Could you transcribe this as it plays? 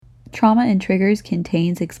Trauma and Triggers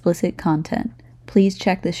contains explicit content. Please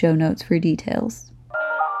check the show notes for details.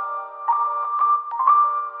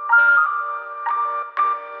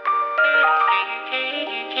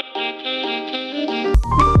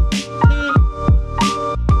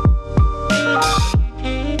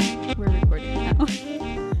 We're recording now.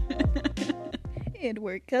 And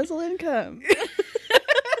work, guzzle, and come.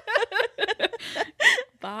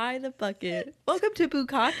 Buy the bucket. Welcome to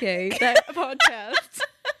Bukake, that podcast.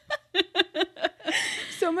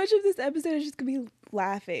 So much of this episode is just gonna be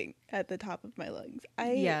laughing at the top of my lungs.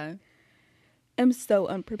 I am so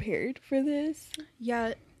unprepared for this.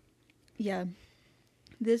 Yeah.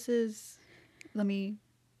 This is, let me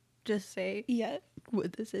just say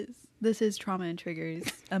what this is. This is Trauma and Triggers,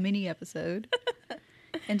 a mini episode.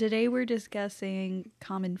 And today we're discussing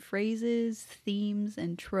common phrases, themes,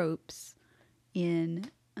 and tropes in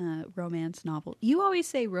romance novels. You always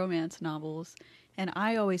say romance novels, and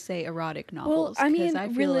I always say erotic novels. Well, I mean, I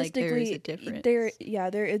feel like there is realistically, a difference.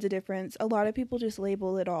 there is a difference. A lot of people just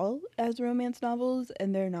label it all as romance novels,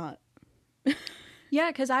 and they're not. Yeah,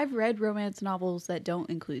 because I've read romance novels that don't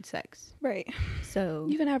include sex. Right. So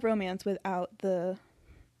You can have romance without the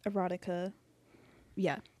erotica.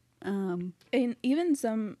 yeah. And even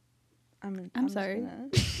some... I'm sorry.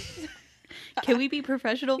 Just Can we be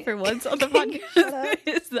professional for once on the Shut podcast? up.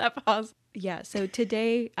 Is that possible? Yeah, so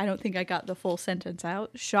today, I don't think I got the full sentence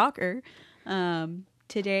out. Shocker.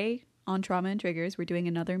 Today on Trauma and Triggers, we're doing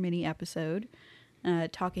another mini episode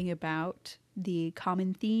talking about the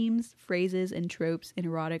common themes, phrases, and tropes in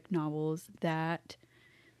erotic novels that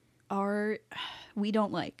we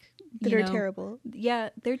don't like. that are terrible. Yeah,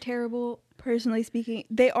 they're terrible. Personally speaking,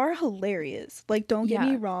 they are hilarious. Like, don't get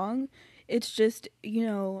me Yeah. wrong. It's just,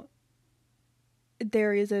 there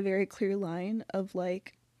is a very clear line of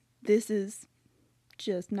like, this is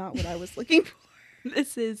just not what I was looking for.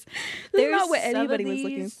 This is Not what anybody was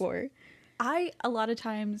looking for. I, a lot of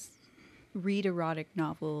times, read erotic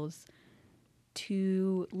novels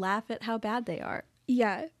to laugh at how bad they are.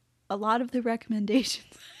 Yeah, A lot of the recommendations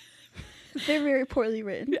they're very poorly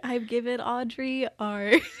written. I've given Audrey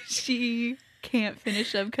are she can't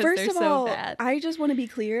finish them because First they're of so all, bad. I just want to be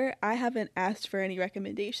clear. I haven't asked for any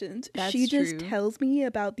recommendations. That's she just true. tells me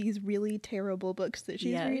about these really terrible books that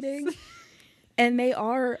she's Yes. reading. And they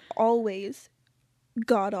are always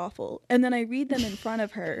god awful. And then I read them in front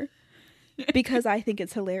of her because I think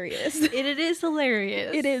it's hilarious. It is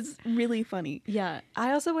hilarious. It is really funny. Yeah.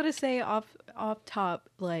 I also want to say off top,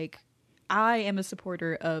 like, I am a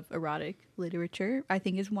supporter of erotic literature. I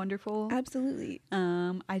think it's wonderful. Absolutely.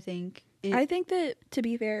 I think I think that, to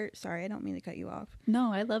be fair, sorry, I don't mean to cut you off.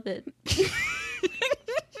 No, I love it.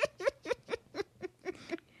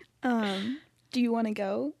 Do you want to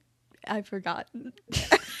go? I forgot.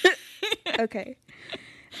 Okay.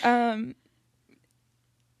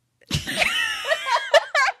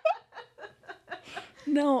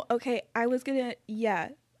 No, okay. I was gonna,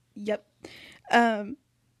 yep. This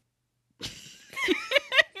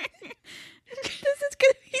is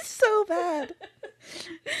gonna be so bad.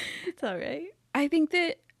 It's all right. I think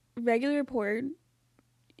that regular porn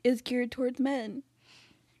is geared towards men.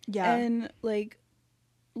 Yeah. And, like,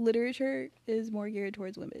 literature is more geared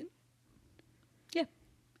towards women.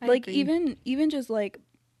 I Like, agree. even just, like,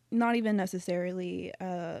 not even necessarily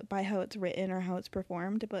by how it's written or how it's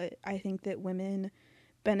performed, but I think that women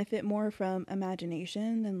benefit more from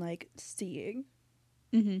imagination than, like, seeing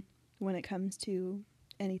when it comes to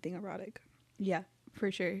anything erotic. Yeah,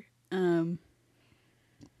 for sure.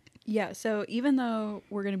 Yeah, so even though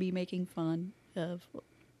we're going to be making fun of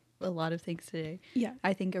a lot of things today, Yeah.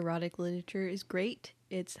 I think erotic literature is great.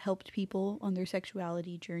 It's helped people on their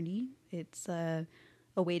sexuality journey. It's a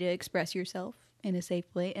way to express yourself in a safe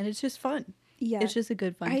way, and it's just fun. Yeah. It's just a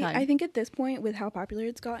good fun time. I think at this point, with how popular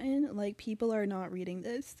it's gotten, like, people are not reading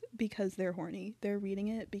this because they're horny. They're reading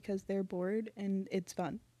it because they're bored and it's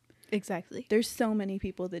fun. Exactly. There's so many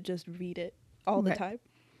people that just read it all the Right. time.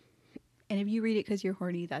 And if you read it because you're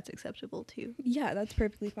horny, that's acceptable too. Yeah, that's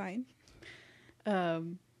perfectly fine.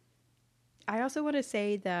 I also want to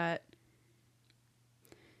say that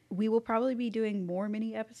we will probably be doing more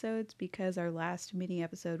mini episodes because our last mini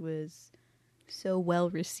episode was so well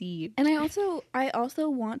received. And I also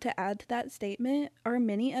want to add to that statement, our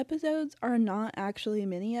mini episodes are not actually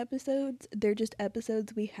mini episodes. They're just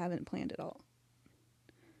episodes we haven't planned at all.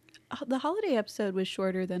 The holiday episode was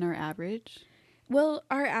shorter than our average. Well,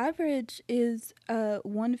 our average is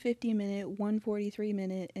 150 minute, 143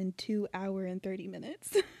 minute, and 2 hour and 30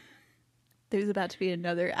 minutes. There's about to be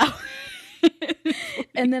another hour.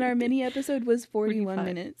 And then our mini episode was 41 45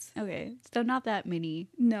 minutes. Okay, so not that mini.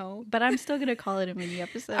 No. But I'm still going to call it a mini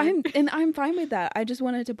episode. I'm fine with that. I just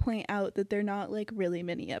wanted to point out that they're not like really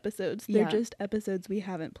mini episodes. They're just episodes we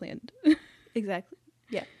haven't planned. Exactly.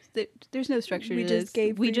 Yeah. There's no structure to this.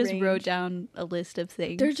 We just wrote down a list of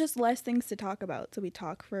things. There's just less things to talk about, so we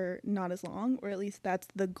talk for not as long, or at least that's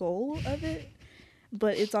the goal of it.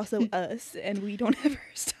 But it's also us, and we don't ever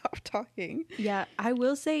stop talking. Yeah, I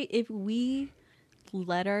will say if we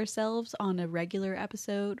let ourselves on a regular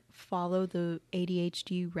episode follow the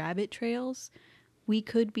ADHD rabbit trails, we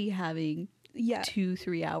could be having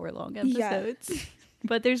 2-3 hour long episodes. Yeah.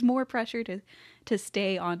 But there's more pressure to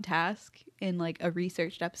stay on task in like a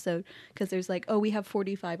researched episode because there's like, oh, we have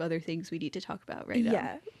 45 other things we need to talk about right now.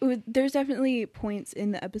 Yeah, there's definitely points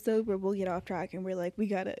in the episode where we'll get off track and we're like, we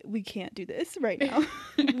can't do this right now.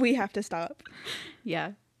 We have to stop.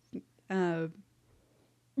 Yeah. This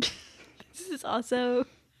is also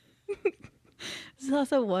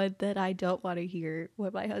one that I don't want to hear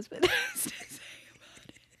what my husband has to say about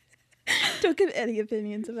it. Don't give any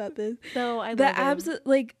opinions about this. No, I love him.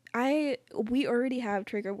 We already have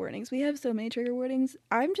trigger warnings. We have so many trigger warnings.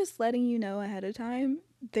 I'm just letting you know ahead of time.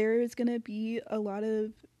 There's gonna be a lot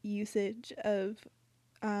of usage of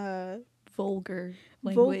vulgar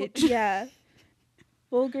language.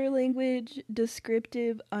 Vulgar language,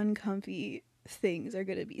 descriptive, uncomfy things are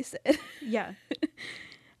gonna be said. Yeah.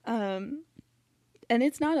 And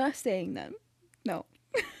it's not us saying them. No.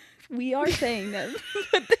 We are saying them.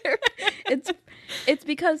 But it's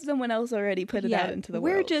because someone else already put it out into the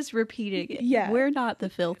world. We're just repeating it. Yeah. We're not the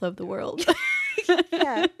filth of the world.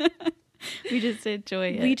 Yeah. We just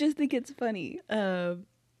enjoy it. We just think it's funny. No,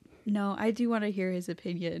 I do want to hear his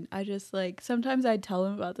opinion. I just sometimes I tell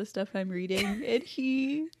him about the stuff I'm reading and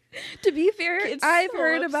he... To be fair, I've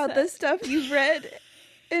heard about the stuff you've read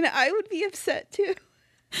and I would be upset too.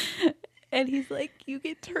 And he's like, you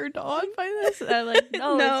get turned on by this? And I'm like,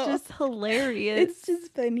 no, it's just hilarious. It's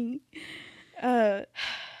just funny.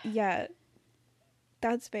 Yeah,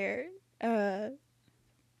 that's fair. I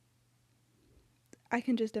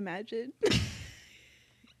can just imagine.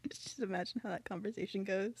 Just imagine how that conversation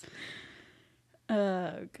goes.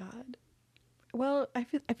 God. Well, I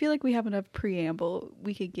feel like we have enough preamble.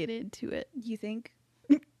 We could get into it. You think?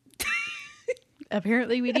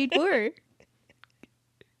 Apparently we need more.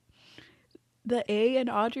 The A in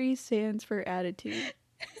Audrey stands for attitude.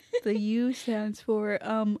 The U stands for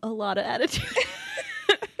a lot of attitude.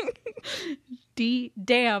 D,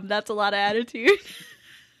 damn, that's a lot of attitude.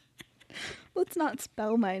 Let's not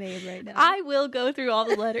spell my name right now. I will go through all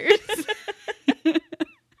the letters.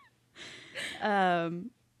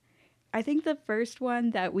 I think the first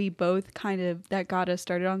one that we both that got us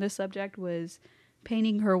started on this subject was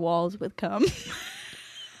painting her walls with cum.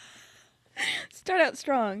 Start out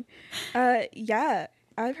strong. Yeah,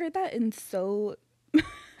 I've heard that in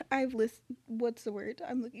what's the word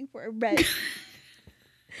I'm looking for? Read.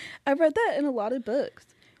 I've read that in a lot of books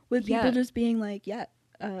with people just being like,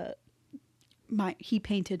 he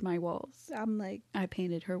painted my walls. I'm like, I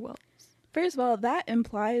painted her walls. First of all, that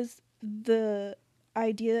implies the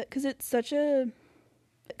idea because it's such a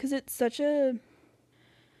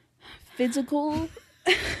physical.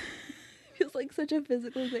 Feels like such a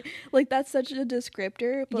physical thing. Like that's such a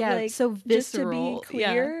descriptor, but like so visceral. Just to be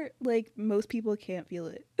clear, like most people can't feel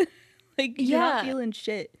it. Like you're not feeling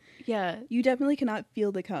shit. Yeah, you definitely cannot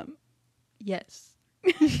feel the cum. Yes.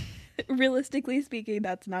 Realistically speaking,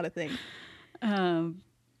 that's not a thing.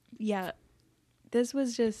 Yeah, this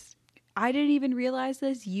was just, I didn't even realize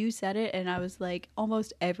this. You said it and I was like,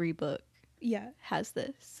 almost every book has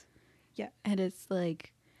this. Yeah. And it's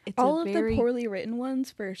like, it's all of the poorly written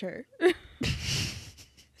ones for sure.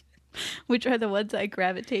 Which are the ones I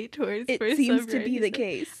gravitate towards. It seems to be the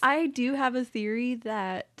case. I do have a theory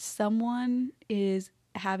that someone is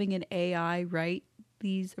having an AI write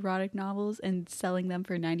these erotic novels and selling them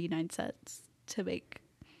for 99 cents to make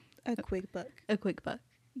a quick buck. A quick buck.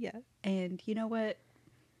 Yeah. And you know what?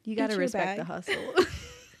 You got to respect the hustle.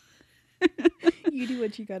 You do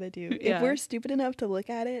what you got to do. Yeah. If we're stupid enough to look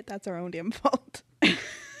at it, that's our own damn fault.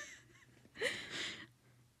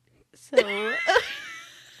 So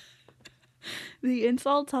the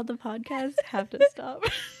insults on the podcast have to stop.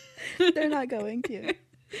 They're not going to.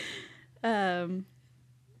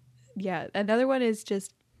 Yeah, another one is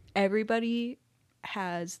just everybody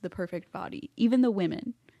has the perfect body, even the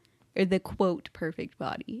women, or the quote perfect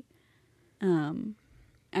body.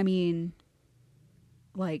 I mean,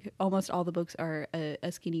 like almost all the books are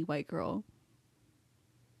a skinny white girl.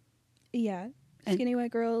 Yeah, skinny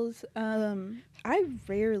white girls. I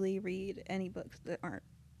rarely read any books that aren't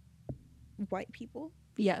white people.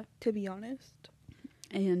 Yeah. To be honest.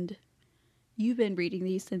 And you've been reading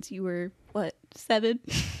these since you were, what, 7?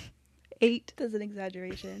 8? That's an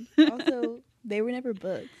exaggeration. Also, they were never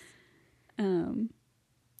books.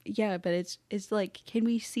 Yeah, but it's like, can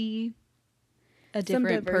we see a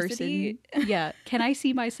different person? Yeah. Can I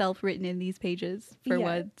see myself written in these pages for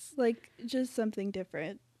once? Like, just something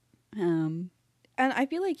different. And I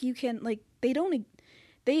feel like you can, like,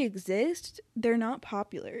 they exist. They're not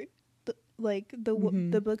popular.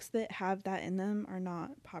 The books that have that in them are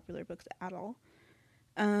not popular books at all.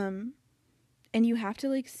 And you have to,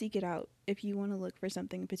 like, seek it out if you want to look for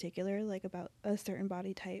something in particular, like about a certain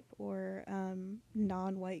body type or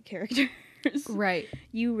non-white characters. Right.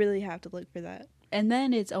 You really have to look for that. And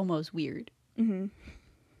then it's almost weird. Mm-hmm.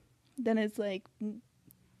 Then it's like,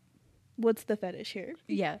 what's the fetish here?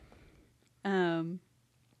 Yeah. Am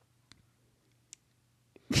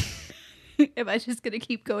I just gonna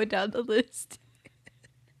keep going down the list?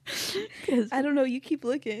 I don't know. You keep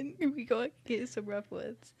looking. We go get some rough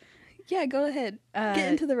ones. Yeah, go ahead. Get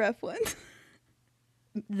into the rough ones.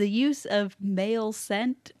 The use of male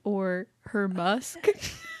scent or her musk.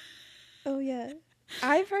 Oh yeah,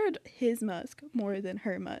 I've heard his musk more than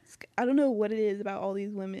her musk. I don't know what it is about all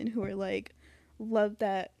these women who are like, love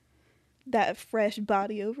that fresh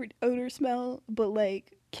body odor smell, but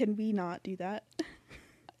like, can we not do that?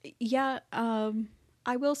 Yeah,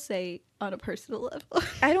 I will say on a personal level,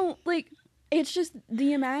 I don't like. It's just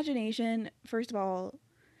the imagination. First of all,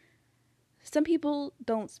 some people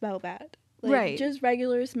don't smell bad. Like, right. Just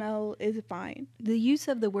regular smell is fine. The use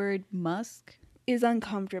of the word musk is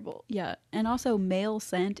uncomfortable. Yeah, and also male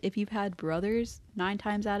scent. If you've had brothers, 9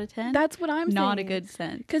 times out of 10, that's what I'm saying. Not a good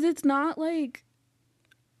scent. Because it's not like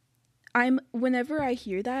whenever I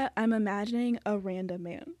hear that, I'm imagining a random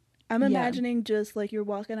man. I'm imagining just like you're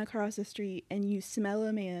walking across the street and you smell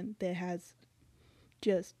a man that has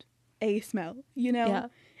just a smell, you know? Yeah.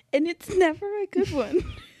 And it's never a good one.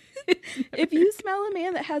 If you smell a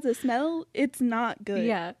man that has a smell, it's not good.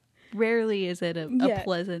 Yeah. Rarely is it a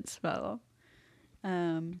pleasant smell.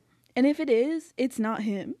 And if it is, it's not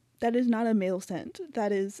him. That is not a male scent.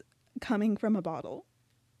 That is coming from a bottle.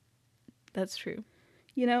 That's true.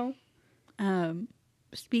 You know?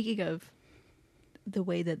 Speaking of the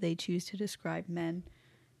way that they choose to describe men,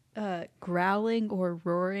 growling or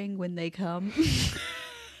roaring when they come.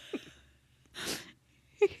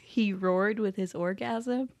 He roared with his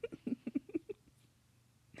orgasm.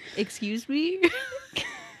 Excuse me?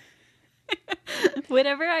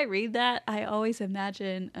 Whenever I read that, I always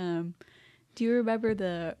imagine, do you remember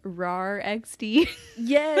the RAR XD?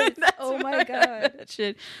 Yes. Oh my god. That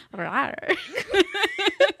shit. RAR.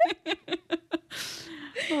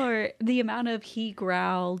 Or the amount of he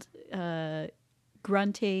growled,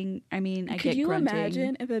 grunting. I mean, I get grunting. Could you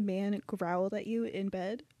imagine if a man growled at you in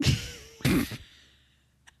bed?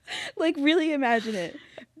 Like, really imagine it.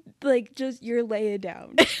 Like, just you're laying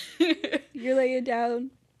down. You're laying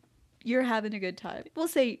down. You're having a good time. We'll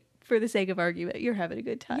say, for the sake of argument, you're having a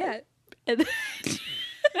good time. Yeah.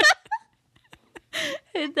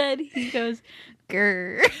 And then he goes,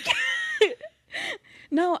 grr.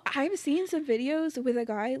 No, I've seen some videos with a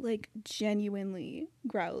guy, like, genuinely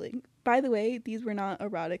growling. By the way, these were not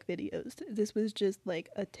erotic videos. This was just, like,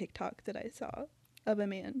 a TikTok that I saw of a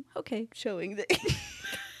man. Okay. Showing that...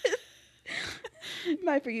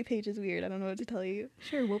 My For You page is weird. I don't know what to tell you.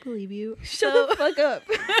 Sure, we'll believe you. Shut the fuck up.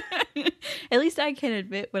 At least I can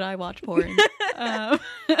admit when I watch porn.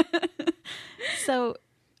 So,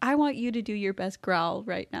 I want you to do your best growl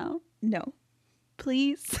right now. No.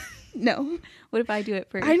 Please? No. What if I do it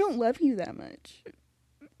first? I don't love you that much.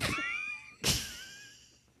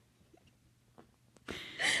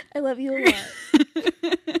 I love you a lot.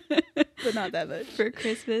 But not that much. For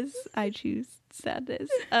Christmas, I choose sadness.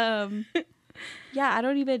 Yeah, I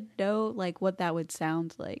don't even know, like, what that would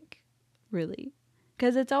sound like, really.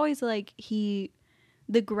 Because it's always like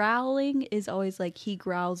the growling is always like he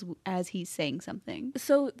growls as he's saying something.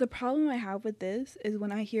 So the problem I have with this is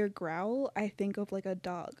when I hear growl, I think of like a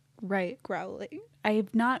dog. Right. Growling. I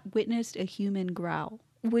have not witnessed a human growl.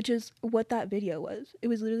 Which is what that video was. It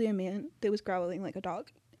was literally a man that was growling like a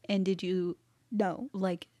dog. And did you... No.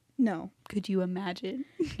 Like... No. Could you imagine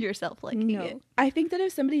yourself liking it? I think that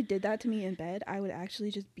if somebody did that to me in bed, I would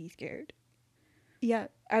actually just be scared. Yeah.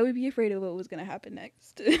 I would be afraid of what was going to happen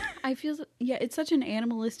next. I feel... Yeah, it's such an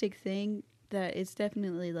animalistic thing that it's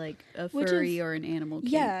definitely like a furry or an animal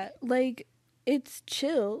kink. Yeah, like, it's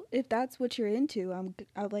chill. If that's what you're into, I'm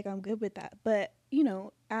good with that. But, you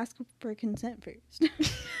know, ask for consent first.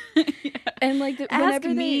 Yeah. And like ask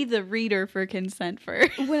me, the reader, for consent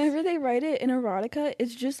first. Whenever they write it in erotica,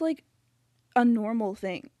 it's just like a normal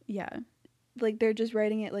thing. Yeah. Like, they're just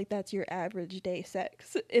writing it like that's your average day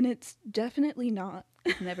sex. And it's definitely not.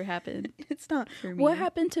 It's never happened. It's not. For me. What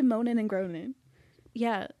happened to moaning and groaning?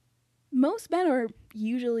 Yeah. Most men are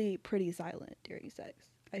usually pretty silent during sex.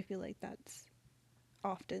 I feel like that's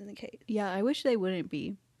often the case. Yeah, I wish they wouldn't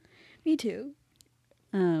be. Me too.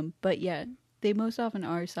 But yeah, they most often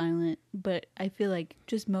are silent, but I feel like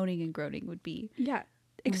just moaning and groaning would be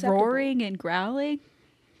acceptable. Roaring and growling.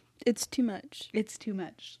 It's too much. It's too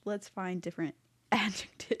much. Let's find different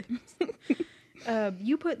adjectives.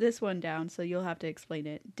 You put this one down, so you'll have to explain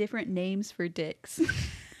it. Different names for dicks.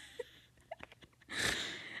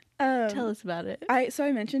 Tell us about it. I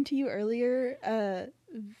mentioned to you earlier,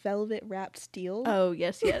 velvet wrapped steel. Oh,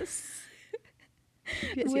 yes.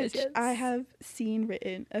 Which I have seen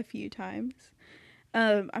written a few times.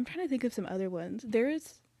 I'm trying to think of some other ones.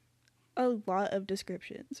 There's a lot of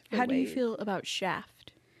descriptions. How do you feel about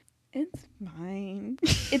shaft? It's fine.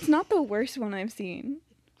 It's not the worst one I've seen.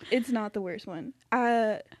 It's not the worst one.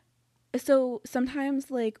 So sometimes,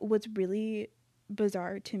 like, what's really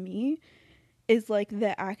bizarre to me is, like,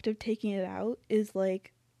 the act of taking it out is,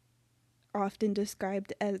 like, often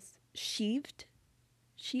described as sheathed,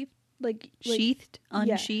 sheathed,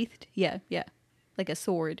 unsheathed. Yeah. Like a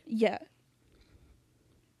sword. Yeah.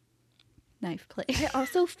 Knife play. I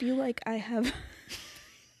also feel like I have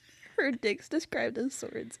heard dicks described as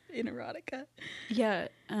swords in erotica. Yeah.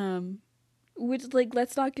 Which, like,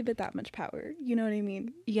 let's not give it that much power. You know what I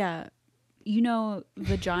mean? Yeah. You know,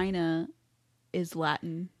 vagina is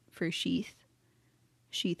Latin for sheath.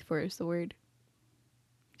 Sheath for a sword.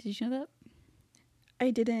 Did you know that? I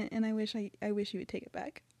didn't, and I wish you would take it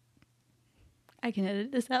back. I can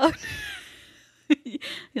edit this out.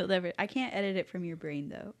 You'll never. I can't edit it from your brain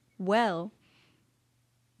though. Well,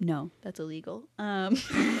 no, that's illegal.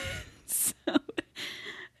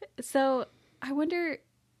 So I wonder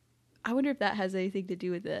if that has anything to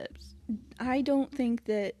do with this. I don't think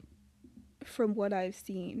that, from what I've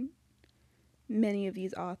seen, many of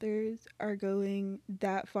these authors are going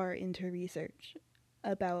that far into research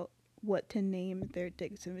about what to name their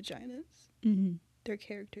dicks and vaginas. Mm-hmm. Their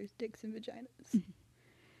characters' dicks and vaginas. Mm-hmm.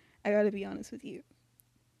 I gotta be honest with you.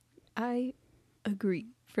 I agree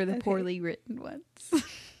for the poorly written ones.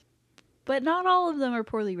 But not all of them are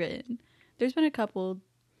poorly written. There's been a couple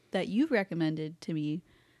that you've recommended to me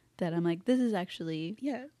that I'm like, this is actually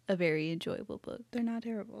a very enjoyable book. They're not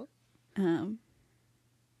terrible.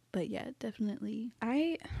 But yeah, definitely.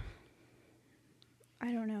 I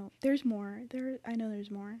don't know. There's more. I know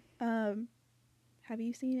there's more. Have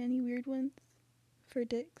you seen any weird ones for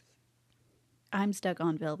dicks? I'm stuck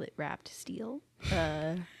on velvet wrapped steel.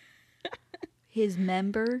 His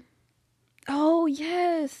member. Oh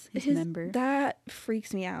yes, his member. That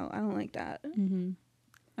freaks me out. I don't like that. Mm-hmm.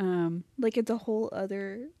 Like, it's a whole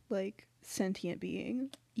other, like, sentient being.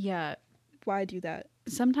 Yeah. Why do that?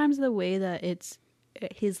 Sometimes the way that it's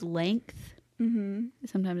his length. Mm-hmm.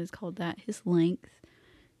 Sometimes it's called that, his length.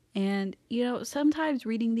 And, you know, sometimes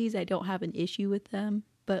reading these, I don't have an issue with them.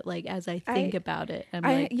 But, like, as I think about it, I'm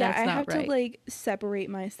like, that's not right. I have to, like, separate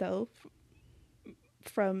myself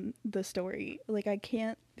from the story. Like, I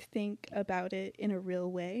can't think about it in a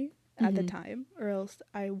real way at the time, or else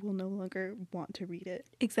I will no longer want to read it.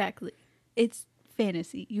 Exactly. It's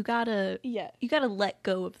fantasy. You gotta let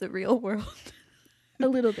go of the real world. A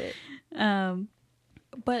little bit.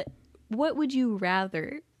 But what would you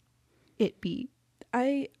rather it be?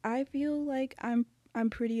 I feel like I'm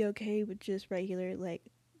pretty okay with just regular, like,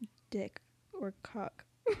 dick or cock.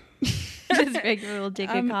 Just regular old dick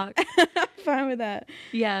and cock. I'm fine with that.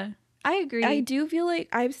 Yeah, I agree. I do feel like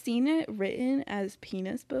I've seen it written as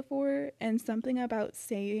penis before, and something about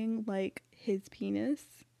saying, like, his penis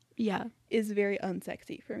is very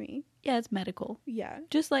unsexy for me. Yeah, it's medical. Yeah.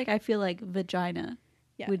 Just like I feel like vagina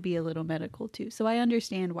would be a little medical too. So I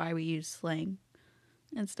understand why we use slang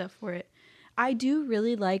and stuff for it. I do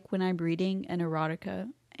really like when I'm reading an erotica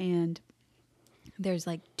and there's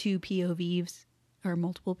like two POVs or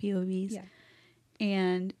multiple POVs. Yeah.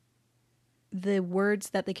 And the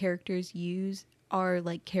words that the characters use are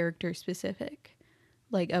like character specific.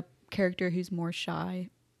 Like a character who's more shy,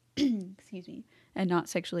 excuse me, and not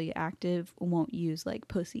sexually active won't use like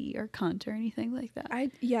pussy or cunt or anything like that.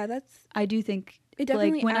 I do think it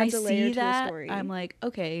definitely like when adds I a layer see to the that, story. I'm like,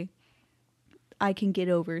 okay, I can get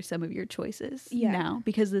over some of your choices now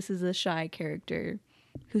because this is a shy character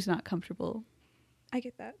who's not comfortable. I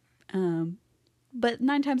get that. But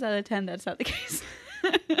 9 times out of 10, that's not the case.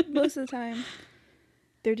 Most of the time,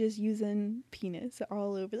 they're just using penis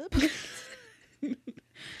all over the place.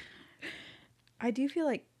 I do feel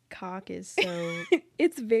like Cock is so...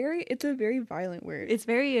 It's a very violent word. It's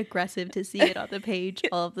very aggressive to see it on the page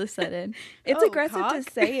all of a sudden. It's aggressive cock? to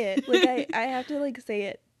say it. Like, I have to, like, say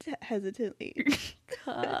it hesitantly. Is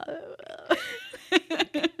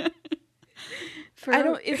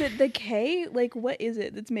it the K? Like, what is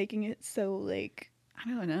it that's making it so, like... I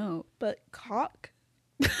don't know. But cock?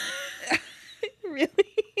 Really?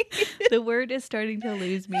 The word is starting to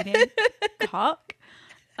lose meaning. Cock?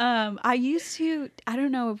 I used to, I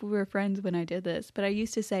don't know if we were friends when I did this, but I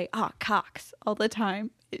used to say, cocks all the time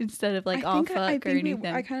instead of like, fuck or anything.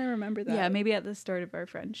 I kind of remember that. Yeah, maybe at the start of our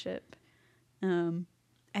friendship. And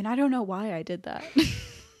I don't know why I did that.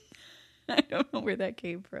 I don't know where that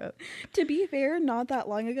came from. To be fair, not that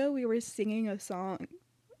long ago, we were singing a song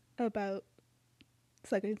about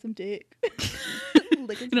sucking some dick.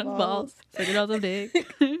 Licking some balls. Sucking on some dick.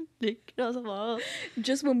 Licking on some balls.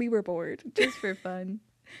 Just when we were bored. Just for fun.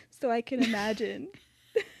 So I can imagine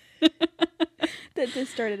that this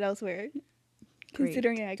started elsewhere. Great.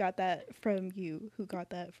 Considering I got that from you, who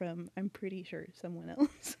got that from, I'm pretty sure, someone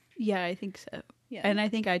else. Yeah, I think so. Yeah. And I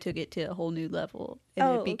think I took it to a whole new level.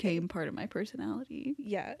 And it became part of my personality.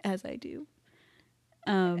 Yeah. As I do.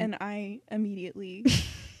 And I immediately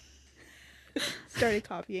started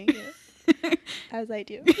copying it. As I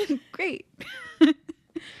do. Great.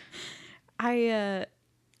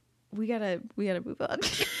 We gotta move on.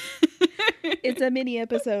 It's a mini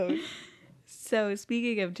episode. So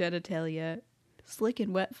speaking of genitalia, slick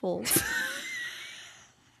and wet folds.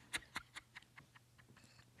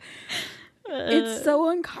 It's so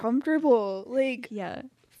uncomfortable. Like, yeah,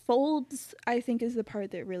 folds I think is the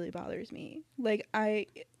part that really bothers me. Like,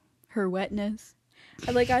 her wetness.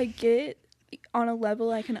 I get, on a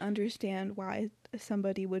level I can understand why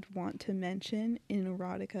somebody would want to mention in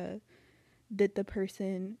erotica that the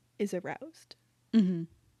person is aroused. Mm-hmm.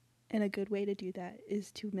 And a good way to do that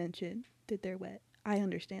is to mention that they're wet. I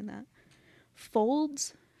understand that.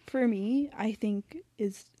 Folds, for me, I think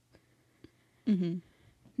is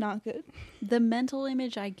not good. The mental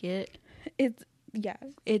image I get,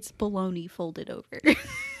 it's bologna folded over.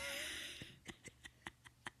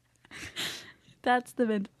 That's the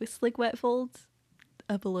mental. Slick wet folds,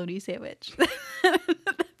 a bologna sandwich.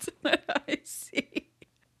 That's what I see.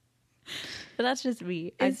 But that's just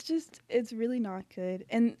me. It's really not good.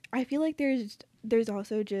 And I feel like there's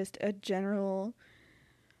also just a general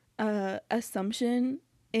assumption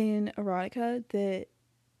in erotica that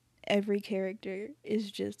every character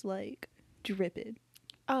is just like dripping.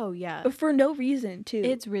 Oh yeah. For no reason too.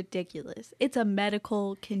 It's ridiculous. It's a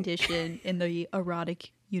medical condition in the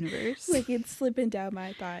erotic universe. Like, it's slipping down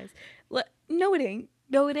my thighs. No, it ain't.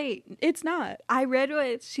 No, it ain't. It's not. I read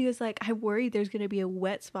what she was like, I worried there's going to be a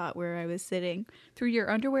wet spot where I was sitting through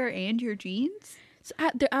your underwear and your jeans. So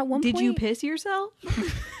at one point... Did you piss yourself?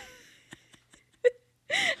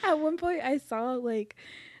 At one point I saw like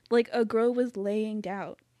a girl was laying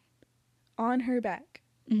down on her back.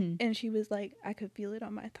 Mm-hmm. And she was like, I could feel it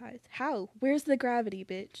on my thighs. How? Where's the gravity,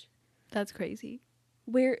 bitch? That's crazy.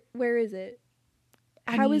 Where is it?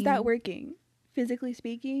 How is that working? Physically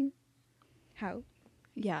speaking? How?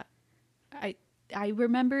 Yeah. I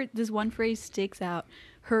remember this one phrase sticks out.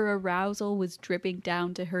 Her arousal was dripping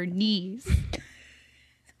down to her knees.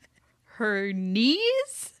 Her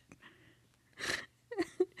knees?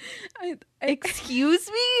 Excuse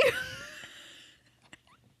me?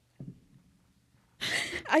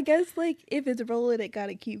 I guess, like, if it's rolling, it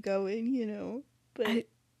gotta keep going, you know? But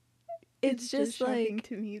it's just shocking like,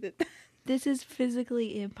 to me that this is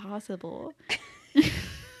physically impossible.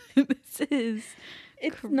 It's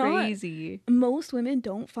crazy. Most women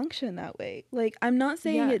don't function that way. Like, I'm not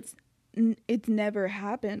saying it's never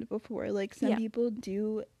happened before. Like, some people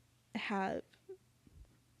do have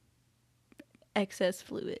excess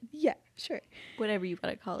fluid. Yeah, sure. Whatever you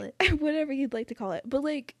want to call it. Whatever you'd like to call it. But,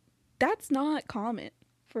 like, that's not common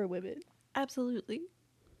for women. Absolutely.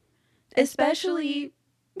 Especially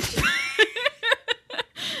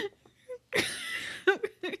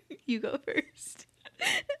you go first.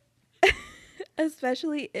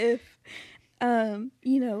 Especially if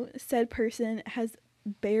said person has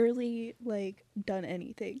barely like done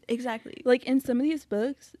anything. Exactly. Like, in some of these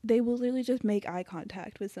books, they will literally just make eye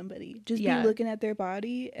contact with somebody, just be looking at their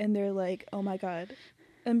body, and they're like, oh my god,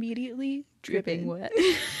 immediately dripping wet.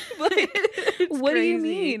 What do you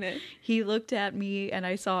mean? He looked at me and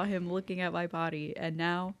I saw him looking at my body, and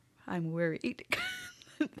now I'm worried.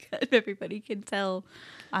 Everybody can tell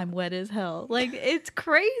I'm wet as hell. Like, it's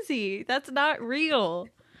crazy. That's not real.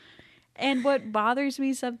 And what bothers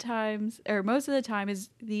me sometimes, or most of the time, is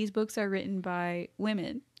these books are written by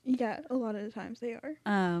women. Yeah, a lot of the times they are.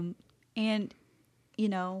 And you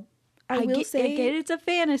know, I will say I get it's a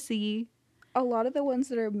fantasy. a lot of the ones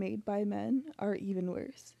that are made by men are even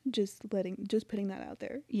worse. Just putting that out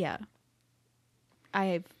there. Yeah. I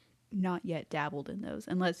have not yet dabbled in those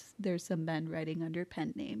unless there's some men writing under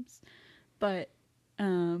pen names. But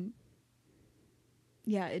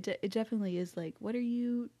yeah, it definitely is like, what are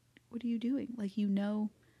you doing? Like, you know,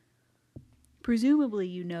 presumably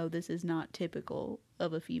you know this is not typical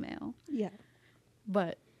of a female. Yeah.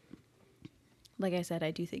 But like I said, I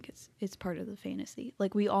do think it's part of the fantasy.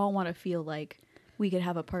 Like, we all want to feel like we could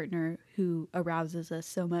have a partner who arouses us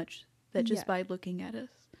so much that just by looking at us,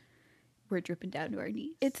 we're dripping down to our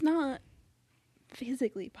knees. It's not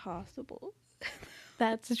physically possible.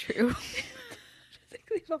 That's true.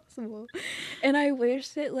 Physically possible. And I wish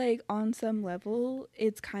that, like, on some level,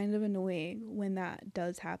 it's kind of annoying when that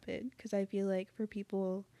does happen. Because I feel like for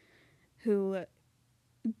people who...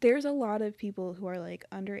 There's a lot of people who are, like,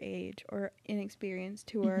 underage or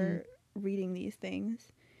inexperienced who are reading these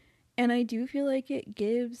things. And I do feel like it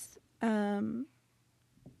gives...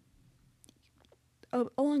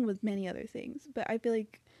 along with many other things, but I feel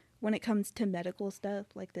like when it comes to medical stuff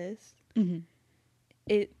like this,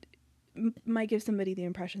 it might give somebody the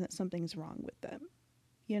impression that something's wrong with them,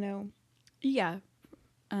 you know? Yeah,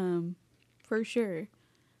 for sure.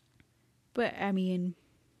 But I mean,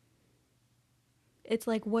 it's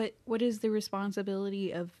like, what is the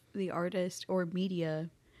responsibility of the artist or media?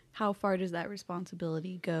 How far does that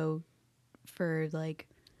responsibility go for, like,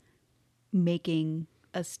 making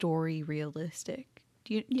a story realistic?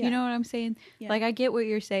 Do you know what I'm saying? Yeah. Like, I get what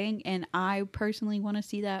you're saying, and I personally want to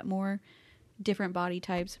see that more. Different body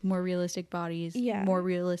types, more realistic bodies, more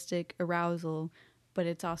realistic arousal. But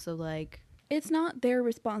it's also like, it's not their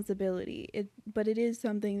responsibility, but it is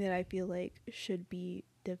something that I feel like should be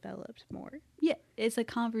developed more. Yeah, it's a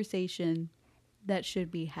conversation that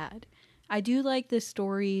should be had. I do like the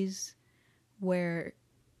stories where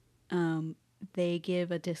they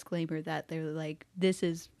give a disclaimer that they're like, this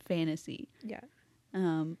is fantasy. Yeah.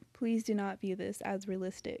 Please do not view this as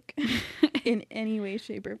realistic in any way,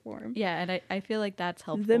 shape, or form. Yeah, and I feel like that's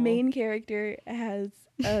helpful. The main character has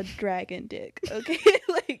a dragon dick, okay?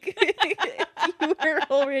 Like, you were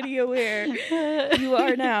already aware. You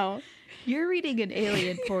are now. You're reading an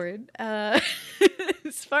alien porn. As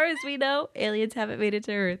far as we know, aliens haven't made it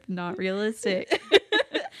to Earth. Not realistic.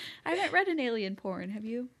 I haven't read an alien porn. Have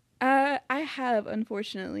you? I have,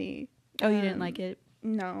 unfortunately. Oh, you didn't like it?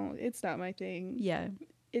 No, it's not my thing. Yeah.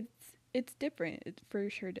 It's different. It's for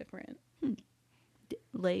sure different.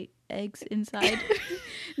 Lay eggs inside?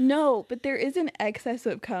 No, but there is an excess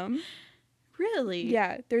of cum. Really?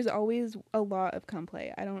 Yeah, there's always a lot of cum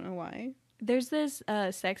play. I don't know why. There's this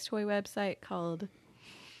sex toy website called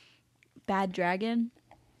Bad Dragon.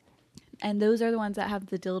 And those are the ones that have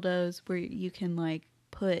the dildos where you can, like,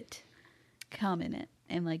 put cum in it.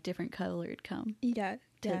 And, like, different colored cum. Yeah.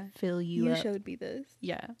 To fill you up. You showed me this.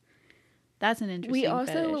 Yeah. That's an interesting We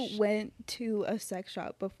also fetish. went to a sex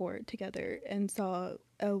shop before together and saw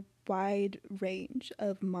a wide range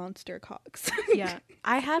of monster cocks. Yeah.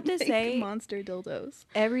 I have to say, monster dildos.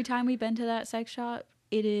 Every time we've been to that sex shop,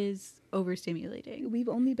 it is overstimulating. We've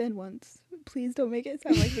only been once. Please don't make it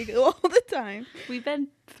sound like we go all the time. We've been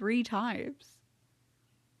 3 times.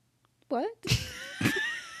 What?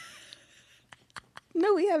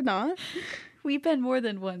 No, we have not. We've been more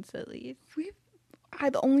than once, at least.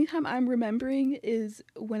 The only time I'm remembering is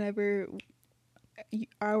whenever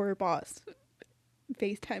our boss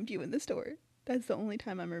FaceTimed you in the store. That's the only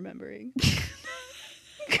time I'm remembering.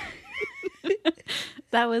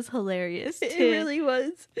 That was hilarious. It really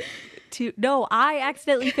was. No, I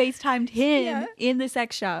accidentally FaceTimed him in the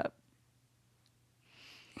sex shop.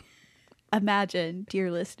 Imagine,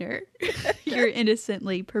 dear listener, you're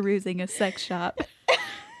innocently perusing a sex shop.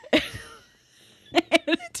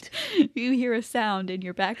 And you hear a sound in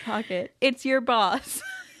your back pocket. It's your boss.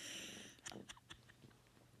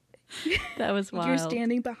 That was wild. You're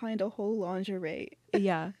standing behind a whole lingerie.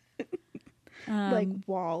 Yeah. Like,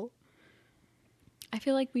 wall. I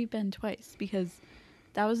feel like we've been twice because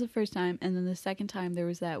that was the first time. And then the second time there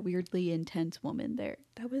was that weirdly intense woman there.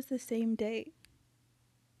 That was the same day.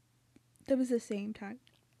 That was the same time.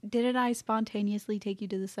 Didn't I spontaneously take you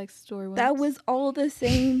to the sex store once? That was all the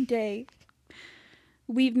same day.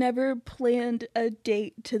 We've never planned a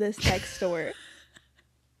date to the sex store.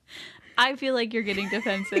 I feel like you're getting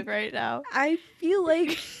defensive right now. I feel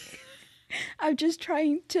like I'm just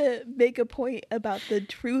trying to make a point about the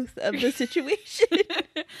truth of the situation.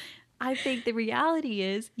 I think the reality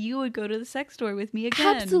is you would go to the sex store with me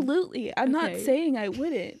again. Absolutely. I'm not saying I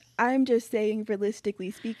wouldn't. I'm just saying,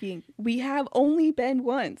 realistically speaking, we have only been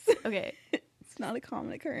once. Okay. not a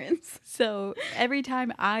common occurrence. So every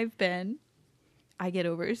time I've been, I get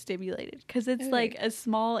overstimulated because it's like a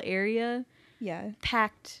small area,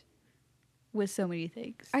 packed with so many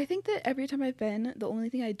things. I think that every time I've been, the only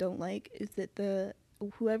thing I don't like is that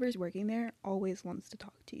whoever's working there always wants to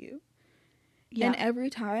talk to you. Yeah. And every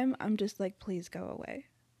time I'm just like, please go away.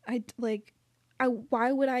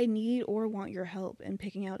 Why would I need or want your help in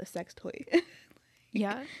picking out a sex toy?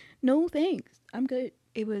 Yeah. No thanks. I'm good.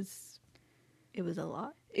 It was a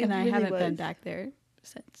lot. And I haven't been back there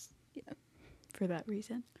since. Yeah. For that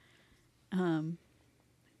reason.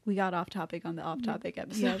 We got off topic on the off topic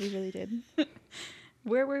episode. Yeah, we really did.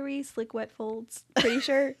 Where were we? Slick wet folds. Pretty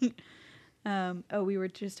sure. We were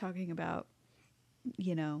just talking about,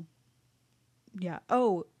 yeah.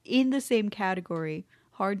 Oh, in the same category,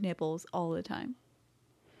 hard nipples all the time.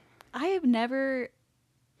 I have never,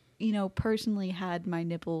 personally had my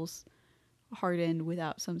nipples hardened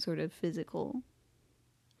without some sort of physical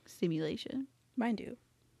stimulation. Mine do.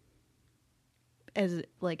 As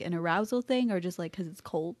like an arousal thing, or just like because it's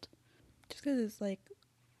cold? Just because it's like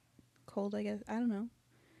cold, I guess. I don't know.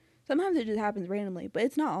 Sometimes it just happens randomly, but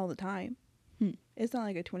it's not all the time. It's not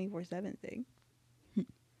like a 24/7 thing.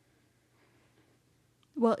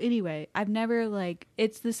 Well, anyway, I've never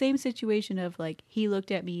it's the same situation of he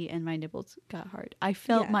looked at me and my nipples got hard. I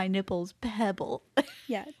felt my nipples pebble.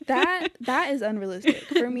 Yeah, that is unrealistic.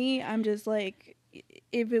 For me, I'm just like,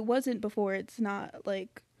 if it wasn't before, it's not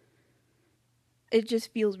it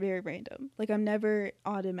just feels very random. I'm never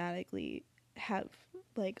automatically have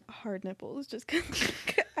hard nipples just because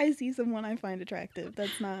I see someone I find attractive.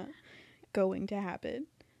 That's not going to happen.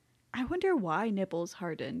 I wonder why nipples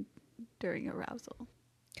harden during arousal.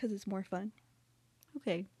 Because it's more fun.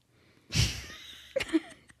 Okay.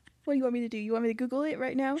 What do you want me to do? You want me to Google it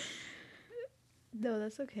right now? No,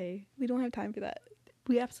 that's okay. We don't have time for that.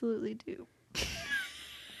 We absolutely do.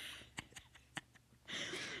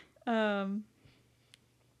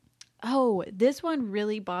 Oh, this one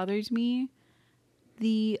really bothers me.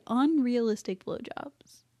 The unrealistic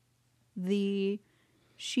blowjobs.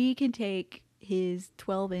 She can take his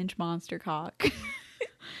 12-inch monster cock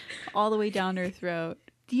all the way down her throat.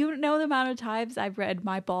 Do you know the amount of times I've read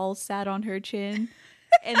my balls sat on her chin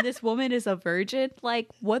and this woman is a virgin?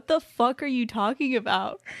 What the fuck are you talking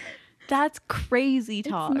about? That's crazy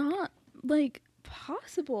talk. It's not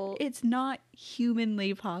possible. It's not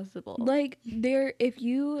humanly possible. If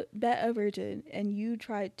you bet a virgin and you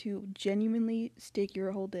try to genuinely stick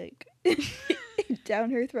your whole dick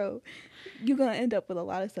down her throat, you're gonna end up with a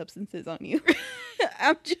lot of substances on you.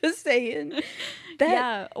 I'm just saying.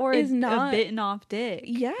 That or is not a bitten off dick.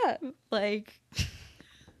 Yeah.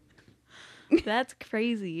 That's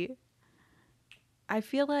crazy. I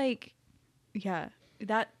feel that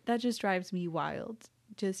just drives me wild.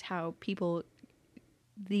 Just how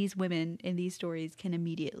these women in these stories can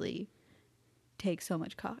immediately take so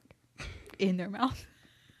much cock in their mouth.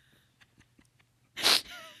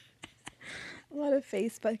 A lot of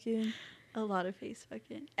face fucking.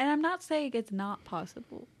 And I'm not saying it's not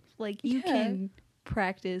possible. You can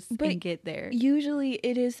practice and get there. Usually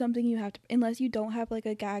it is something you have to, unless you don't have a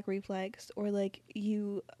gag reflex or I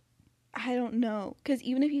don't know. Because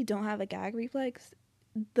even if you don't have a gag reflex,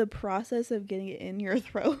 the process of getting it in your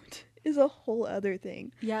throat is a whole other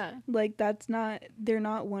thing. Yeah. They're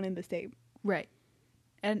not one and the same. Right.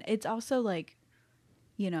 And it's also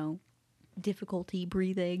difficulty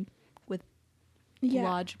breathing with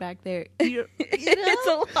lodged back there. It's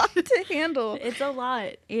a lot to handle. It's a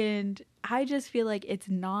lot. And I just feel it's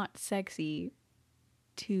not sexy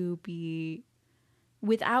to be,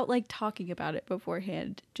 without talking about it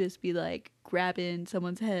beforehand, just be grabbing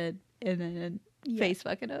someone's head and then face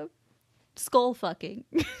fucking up. Skull fucking.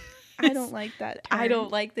 I don't like that term. I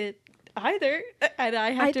don't like that either. And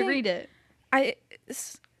I have to read it.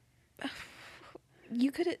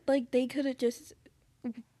 You could they could have just,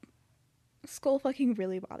 skull fucking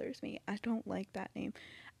really bothers me. I don't like that name.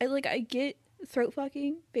 I get throat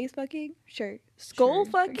fucking, face fucking, sure. Skull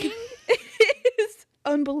fucking is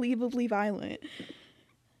unbelievably violent.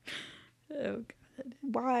 Oh god.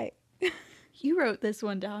 Why? You wrote this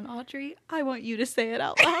one down, Audrey. I want you to say it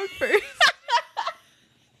out loud first.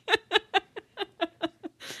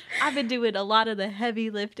 I've been doing a lot of the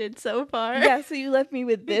heavy lifting so far. Yeah, so you left me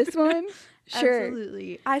with this one? Sure.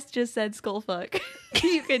 Absolutely. I just said skull fuck.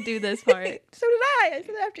 You can do this part. So did I. I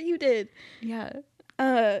said it after you did. Yeah.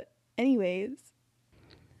 Anyways.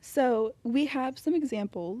 So we have some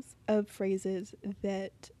examples of phrases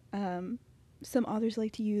that some authors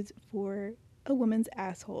like to use for a woman's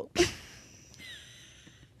asshole.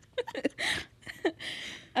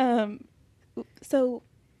 So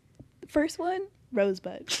first one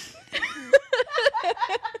Rosebud.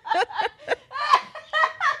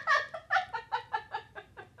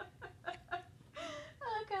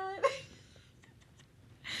 Oh god.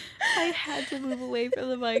 I had to move away from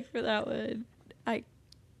the mic for that one. God.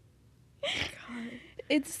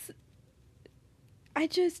 I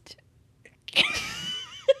just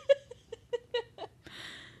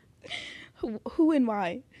who and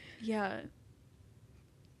why? Yeah.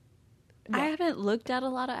 Why? I haven't looked at a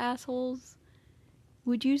lot of assholes.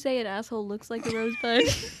 Would you say an asshole looks like a rosebud?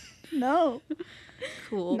 No.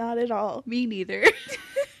 Cool. Not at all. Me neither.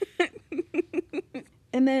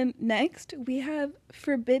 And then next we have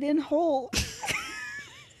Forbidden Hole.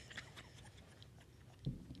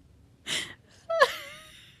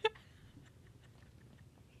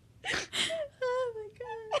 Oh my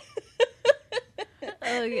god.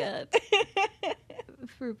 Oh god.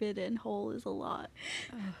 Forbidden hole is a lot.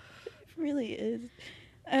 Oh. It really is.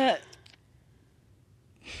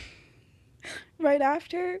 Right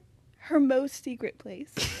after, her most secret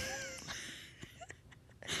place.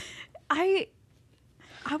 I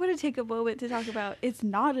want to take a moment to talk about it's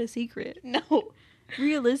not a secret. No.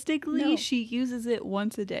 Realistically, No. she uses it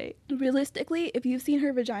once a day. Realistically, if you've seen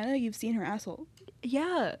her vagina, you've seen her asshole.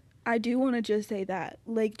 Yeah. I do want to just say that.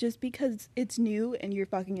 Like, just because it's new and you're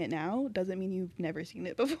fucking it now doesn't mean you've never seen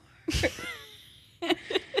it before.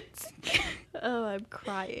 Oh, I'm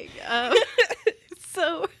crying.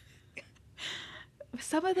 So,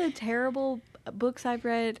 some of the terrible books I've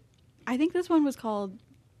read, I think this one was called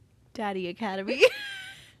Daddy Academy.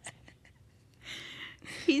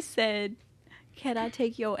 He said, "Can I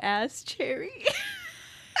take your ass, Cherry?"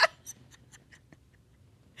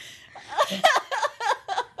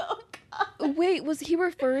 Wait, was he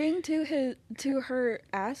referring to her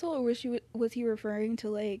asshole, or was he referring to,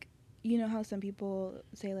 like, you know how some people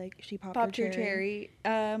say, like, she popped her cherry?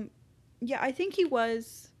 Yeah, I think he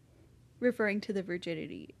was referring to the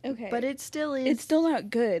virginity. Okay. But it still is. It's still not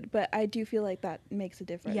good, but I do feel like that makes a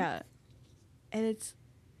difference. Yeah. And it's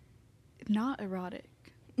not erotic.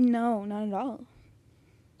 No, not at all.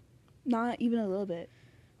 Not even a little bit.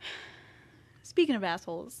 Speaking of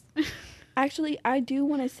assholes. Actually, I do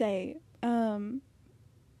want to say,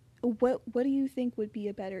 what do you think would be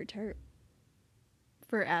a better term?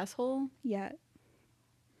 For asshole? Yeah.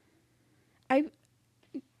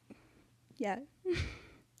 Yeah.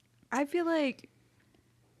 I feel like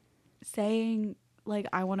saying, like,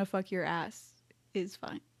 I want to fuck your ass is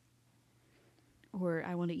fine. Or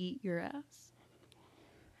I want to eat your ass.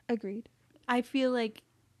 Agreed. I feel like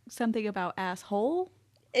something about asshole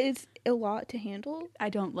It's a lot to handle. I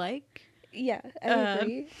don't like. Yeah, I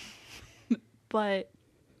agree. But,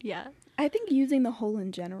 yeah. I think using the hole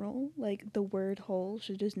in general, like the word hole,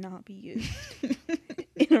 should just not be used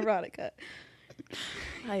in erotica.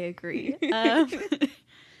 I agree.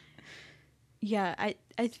 Yeah,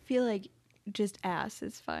 I feel like just ass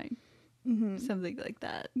is fine. Mm-hmm. Something like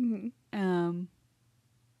that. Mm-hmm.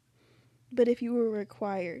 But if you were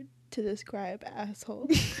required to describe asshole,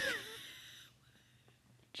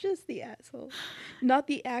 just the asshole, not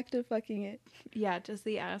the act of fucking it. Yeah, just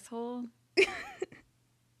the asshole.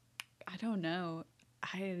 I don't know.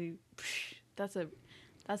 That's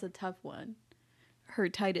a tough one. Her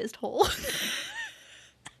tightest hole.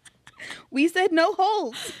 We said no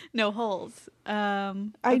holes. No holes.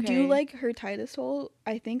 I do like her tightest hole,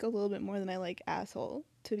 I think, a little bit more than I like asshole,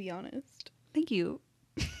 to be honest. Thank you.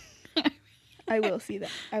 I will see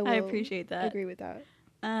that. I appreciate that. Agree with that.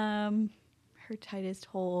 Her tightest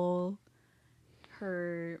hole.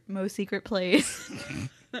 Her most secret place.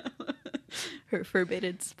 Her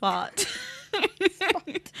forbidden spot.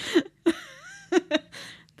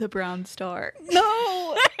 The brown star.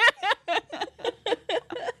 No!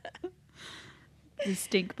 The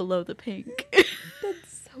stink below the pink.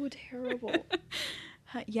 That's so terrible.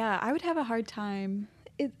 Yeah, I would have a hard time.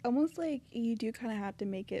 It's almost like you do kind of have to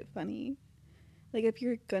make it funny. Like, if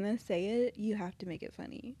you're gonna say it, you have to make it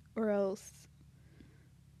funny. Or else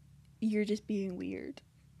you're just being weird.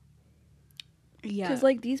 Yeah. Because,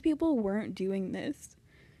 like, these people weren't doing this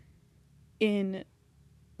in,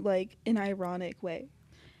 like, an ironic way.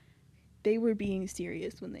 They were being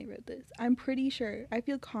serious when they wrote this. I'm pretty sure. I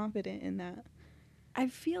feel confident in that. I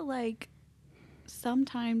feel like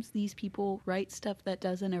sometimes these people write stuff that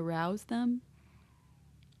doesn't arouse them,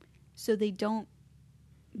 so they don't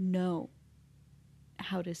know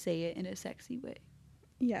how to say it in a sexy way.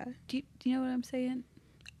 Yeah. Do you know what I'm saying?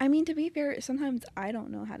 I mean, to be fair, sometimes I don't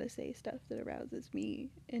know how to say stuff that arouses me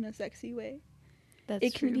in a sexy way.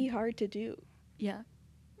 It can be hard to do. Yeah.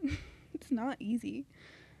 It's not easy.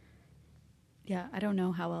 Yeah, I don't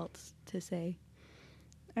know how else to say.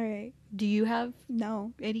 All right. Do you have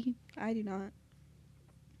No, any? I do not.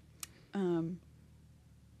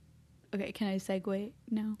 Okay, can I segue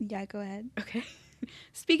now? Yeah, go ahead. Okay.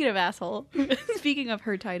 Speaking of asshole, speaking of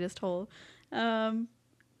her tightest hole,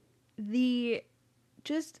 the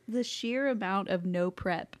sheer amount of no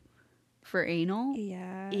prep for anal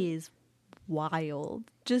is wild.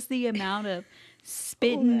 Just the amount of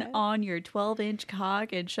spitting on your 12-inch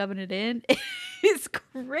cock and shoving it in is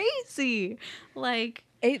crazy. Like,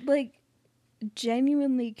 it like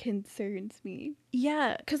genuinely concerns me.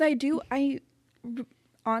 Yeah, because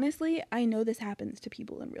honestly, I know this happens to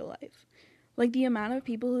people in real life. Like, the amount of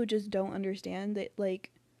people who just don't understand that,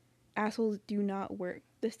 like, assholes do not work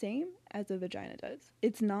the same as a vagina does.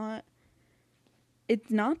 It's not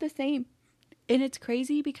the same. And it's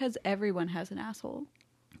crazy because everyone has an asshole.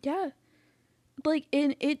 Yeah. Like,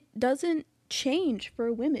 and it doesn't change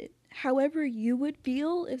for women. However you would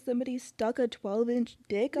feel if somebody stuck a 12-inch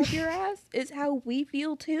dick up your ass is how we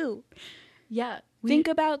feel too. Yeah. Think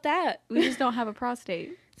about that. We just don't have a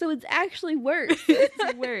prostate. So it's actually worse.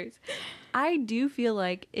 It's worse. I do feel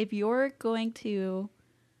like if you're going to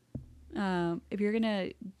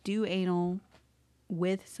do anal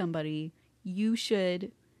with somebody, you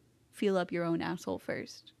should feel up your own asshole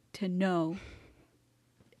first to know.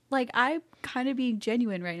 Like, I'm kind of being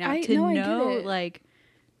genuine right now to know, like,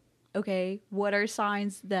 okay, what are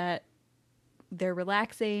signs that they're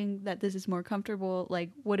relaxing, that this is more comfortable? Like,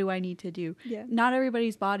 what do I need to do? Yeah. Not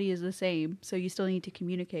everybody's body is the same, so you still need to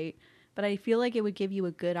communicate. But I feel like it would give you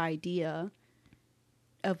a good idea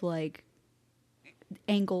of, like,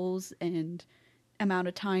 angles and amount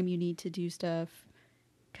of time you need to do stuff.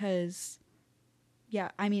 Because,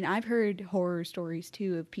 yeah, I mean, I've heard horror stories,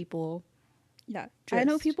 too, of people. Yeah. I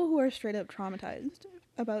know people who are straight up traumatized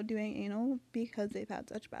about doing anal because they've had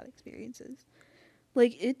such bad experiences.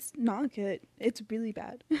 Like, it's not good. It's really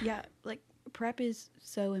bad. Yeah, like, prep is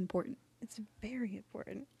so important. It's very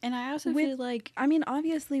important. And I also feel like... I mean,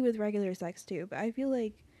 obviously with regular sex, too, but I feel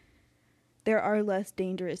like there are less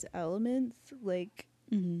dangerous elements, like,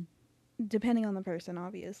 depending on the person,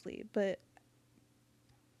 obviously. But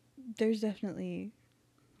there's definitely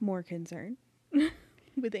more concern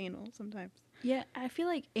with anal sometimes. Yeah, I feel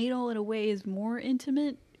like anal, in a way, is more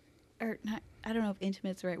intimate. Or not, I don't know if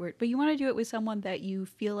intimate's the right word, but you want to do it with someone that you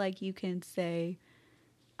feel like you can say,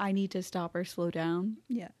 I need to stop or slow down.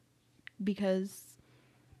 Yeah. Because,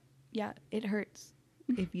 yeah, it hurts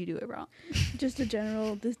if you do it wrong. Just a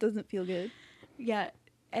general, this doesn't feel good. Yeah.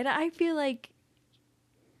 And I feel like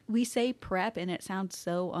we say prep and it sounds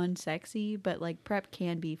so unsexy, but, like, prep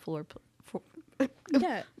can be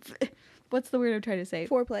yeah. What's the word I'm trying to say?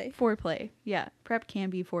 Foreplay. Foreplay. Yeah. Prep can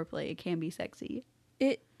be foreplay. It can be sexy.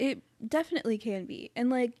 It definitely can be. And,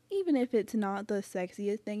 like, even if it's not the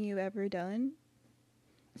sexiest thing you've ever done,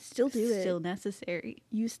 still do it. Still necessary.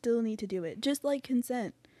 You still need to do it. Just like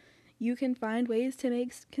consent. You can find ways to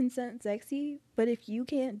make consent sexy, but if you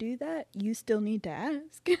can't do that, you still need to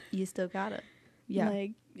ask. You still gotta. Yeah.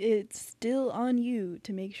 Like, it's still on you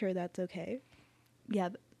to make sure that's okay. Yeah,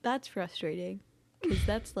 that's frustrating. Because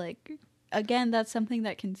that's, like, again, that's something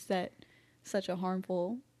that can set such a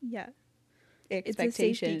harmful expectation. It's a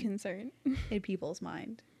safety concern in people's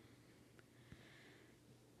mind.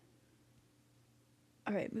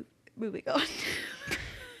 All right, moving on.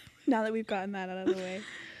 Now that we've gotten that out of the way.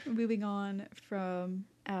 Moving on from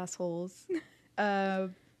assholes.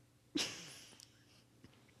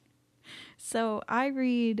 So I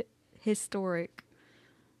read historic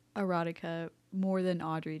erotica more than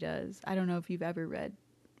Audrey does. I don't know if you've ever read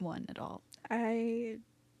one at all. I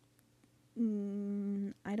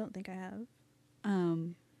don't think I have.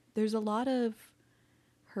 There's a lot of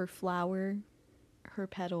her flower, her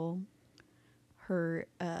petal, her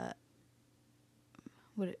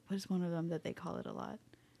what is one of them that they call it a lot?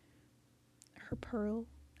 Her pearl.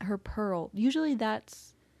 Her pearl. Usually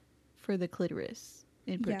that's for the clitoris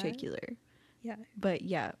in particular. Yeah. But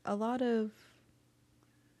yeah, a lot of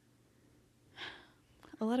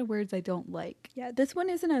words I don't like. Yeah, this one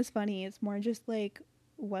isn't as funny. It's more just like,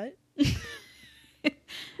 what?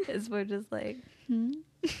 It's more just like,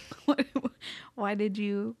 why did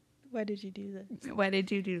you do this? Why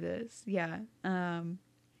did you do this? Yeah.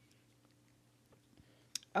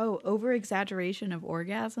 Over exaggeration of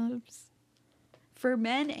orgasms for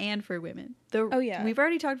men and for women. We've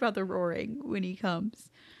already talked about the roaring when he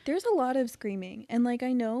comes. There's a lot of screaming, and, like,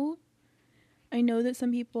 I know that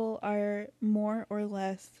some people are more or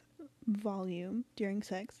less volume during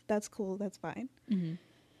sex. That's cool. That's fine. Mm-hmm.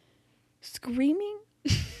 Screaming?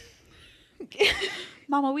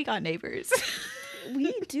 Mama, we got neighbors.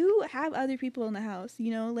 We do have other people in the house,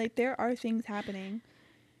 you know? Like, there are things happening.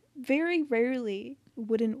 very rarely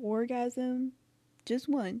would an orgasm, just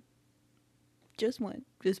one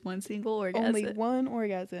single orgasm, only one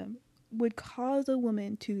orgasm, would cause a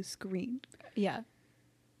woman to scream. Yeah.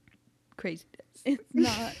 Craziness. It's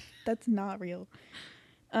not, that's not real.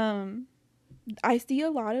 I see a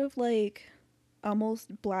lot of like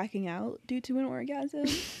almost blacking out due to an orgasm.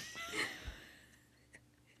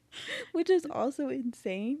 Which is also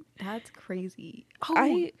insane. That's crazy.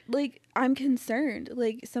 Oh. I'm concerned.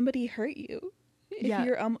 Like, somebody hurt you. If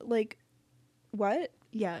you're like, what?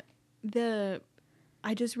 Yeah.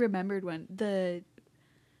 I just remembered one. The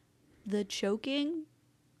choking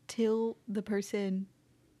till the person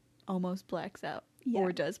almost blacks out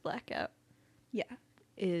or does black out. Yeah.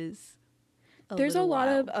 Is there's a lot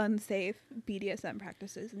of unsafe BDSM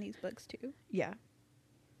practices in these books too. Yeah.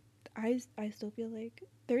 I still feel like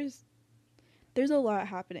there's a lot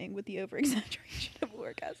happening with the over-exaggeration of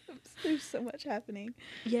orgasms. There's so much happening.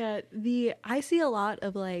 Yeah, I see a lot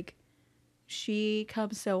of like she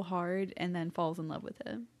comes so hard and then falls in love with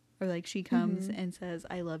him, or like she comes and says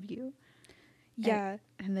I love you. Yeah,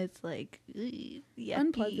 and it's like yucky.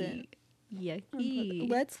 Unpleasant. Yucky.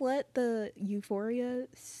 Let's let the euphoria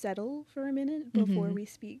settle for a minute before we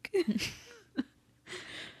speak.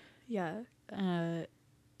 Yeah.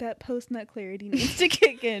 That post-nut clarity needs to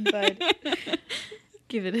kick in, bud.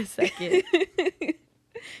 Give it a second.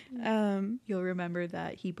 You'll remember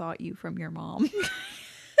that he bought you from your mom.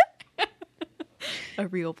 A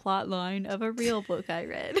real plot line of a real book I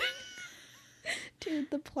read. Dude,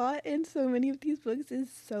 the plot in so many of these books is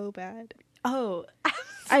so bad. Oh,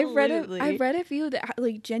 absolutely. I've read a few that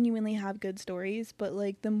like genuinely have good stories, but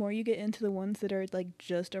like the more you get into the ones that are like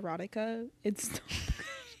just erotica, it's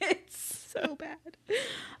so bad.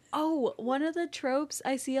 Oh, one of the tropes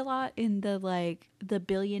I see a lot in the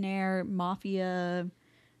billionaire mafia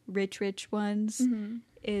rich ones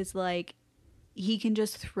is like he can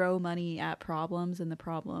just throw money at problems and the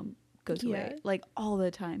problem goes away. Like all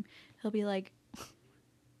the time. He'll be like,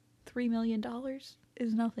 $3 million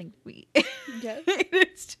is nothing to me. Yeah.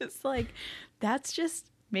 It's just like, that's just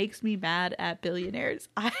makes me mad at billionaires.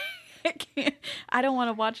 I can't. I don't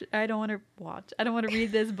want to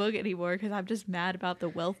read this book anymore because I'm just mad about the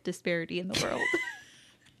wealth disparity in the world.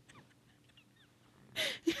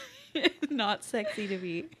 It's not sexy to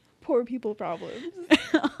me. Poor people problems.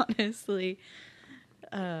 Honestly.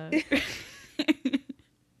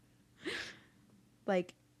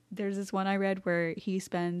 Like, there's this one I read where he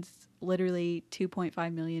spends literally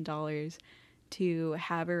 $2.5 million to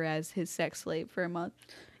have her as his sex slave for a month.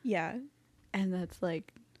 Yeah. And that's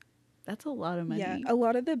a lot of money. Yeah, a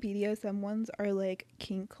lot of the BDSM ones are like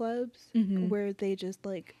kink clubs where they just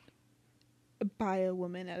like buy a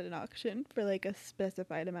woman at an auction for like a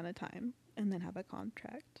specified amount of time and then have a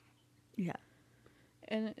contract. Yeah.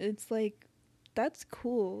 And it's like, that's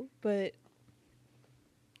cool, but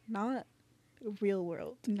not real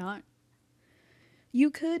world. Not.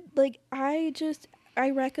 You could like, I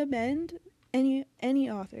recommend any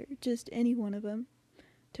author, just any one of them,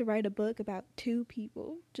 to write a book about two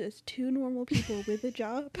people, just two normal people with a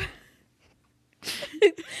job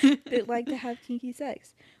that like to have kinky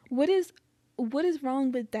sex. What is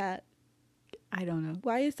wrong with that? I don't know.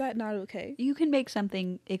 Why is that not okay? You can make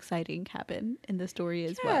something exciting happen in the story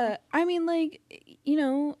as well. Yeah, I mean, like, you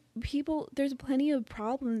know, there's plenty of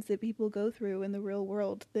problems that people go through in the real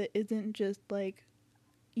world that isn't just like,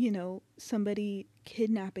 you know, somebody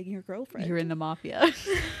kidnapping your girlfriend. You're in the mafia.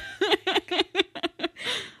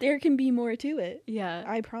 There can be more to it. Yeah.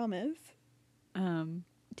 I promise. Damn,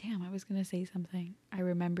 I was going to say something. I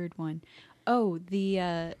remembered one. Oh,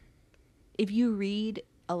 if you read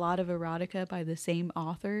a lot of erotica by the same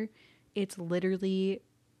author, it's literally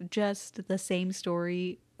just the same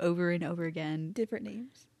story over and over again. Different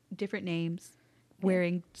names.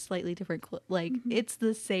 Wearing slightly different clothes. Like, it's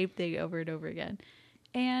the same thing over and over again.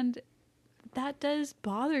 And that does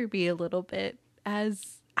bother me a little bit,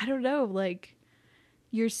 as, I don't know, like,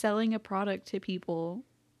 you're selling a product to people.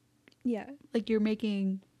 Yeah. Like, you're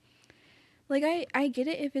making... Like, I get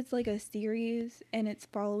it if it's, like, a series and it's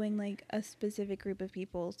following, like, a specific group of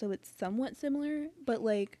people, so it's somewhat similar, but,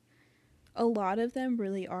 like, a lot of them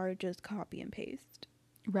really are just copy and paste.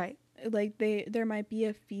 Right. Like, there might be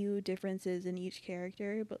a few differences in each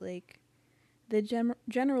character, but, like, the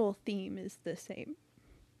general theme is the same.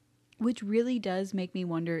 Which really does make me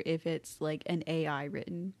wonder if it's, like, an AI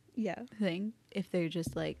written thing. If they're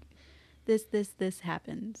just like, this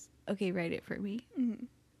happens. Okay, write it for me. Mm-hmm.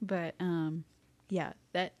 But, yeah,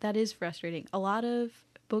 that is frustrating. A lot of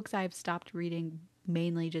books I've stopped reading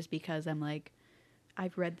mainly just because I'm like,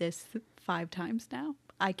 I've read this 5 times now.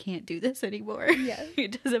 I can't do this anymore. Yeah.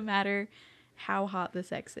 It doesn't matter how hot the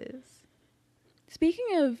sex is. Speaking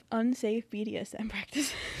of unsafe BDSM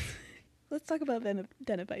practices, let's talk about den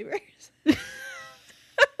of vipers.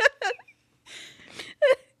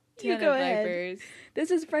 You go ahead.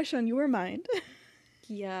 This is fresh on your mind.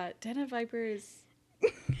 Yeah, den of vipers.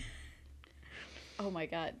 Oh my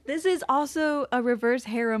god. This is also a reverse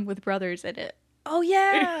harem with brothers in it. Oh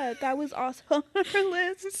yeah, that was also on our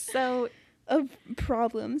list. So, of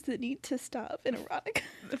problems that need to stop in erotic.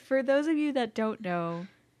 for those of you that don't know,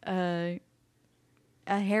 a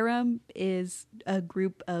harem is a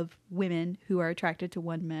group of women who are attracted to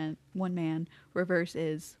one man. Reverse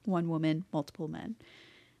is one woman, multiple men.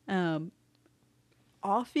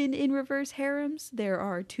 Often in reverse harems, there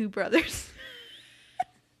are two brothers.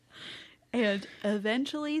 And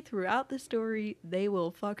eventually, throughout the story, they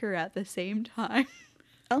will fuck her at the same time.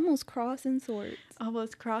 Almost crossing swords.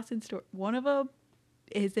 One of them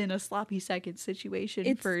is in a sloppy second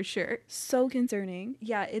situation for sure. So concerning.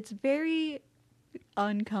 Yeah, it's very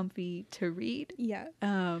uncomfy to read. Yeah.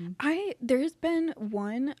 There's been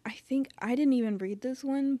one, I think I didn't even read this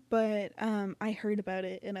one, but I heard about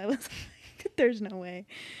it and I was like, there's no way.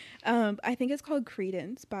 I think it's called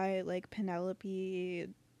Credence by like Penelope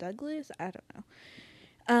Douglas. I don't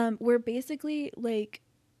know. Where basically like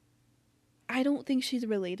I don't think she's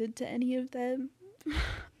related to any of them.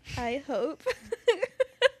 I hope.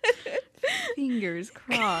 Fingers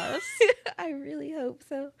crossed. I really hope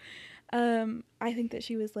so. I think that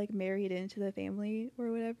she was like married into the family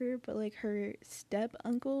or whatever, but like her step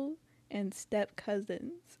uncle and step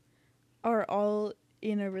cousins are all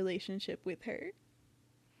in a relationship with her.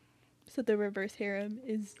 So the reverse harem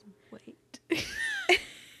is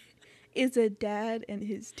is a dad and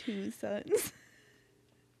his two sons.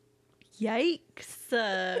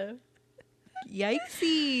 Yikes.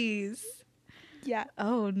 Yikesies. Yeah.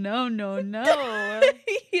 Oh, no.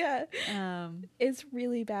 Yeah. It's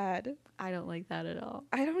really bad. I don't like that at all.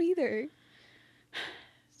 I don't either.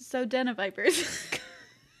 So, Den of Vipers.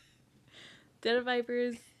 Den of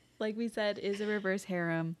Vipers, like we said, is a reverse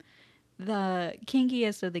harem. The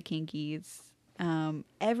kinkiest of the kinkies.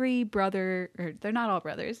 Every brother, or they're not all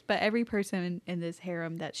brothers, but every person in this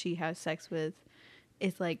harem that she has sex with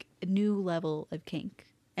is like a new level of kink.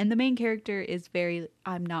 And the main character is very,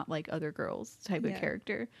 I'm not like other girls type of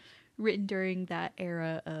character. Written during that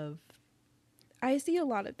era of... I see a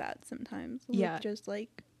lot of that sometimes. Yeah. Just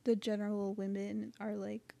like the general women are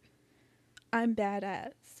like, I'm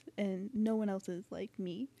badass and no one else is like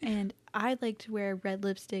me. And I like to wear red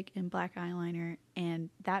lipstick and black eyeliner and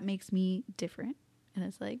that makes me different. And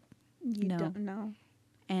it's like, you don't know.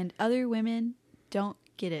 And other women don't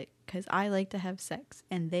get it because I like to have sex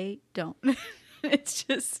and they don't. It's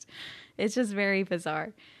just very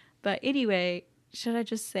bizarre. But anyway, should I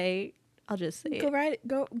just say? I'll just say it.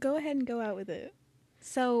 Go ahead and go out with it.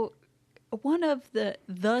 So, one of the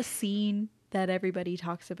scene that everybody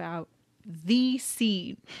talks about, the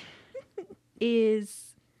scene,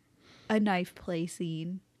 is a knife play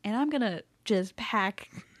scene, and I'm gonna just pack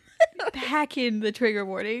in the trigger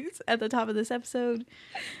warnings at the top of this episode,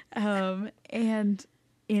 and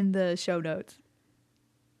in the show notes.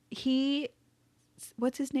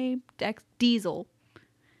 What's his name? Diesel,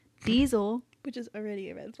 which is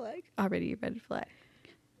already a red flag.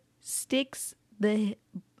 Sticks the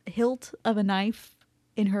hilt of a knife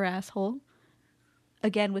in her asshole.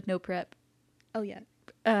 Again with no prep. Oh yeah.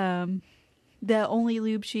 The only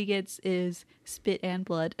lube she gets is spit and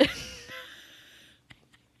blood.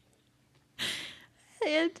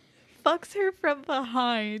 And fucks her from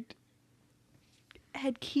behind.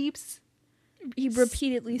 And he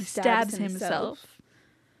repeatedly stabs himself.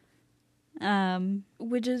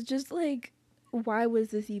 Which is just like, why was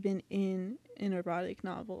this even in an erotic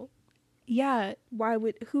novel? Yeah.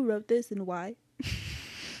 Who wrote this and why?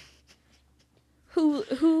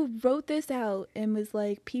 Who wrote this out and was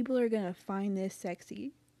like, people are gonna find this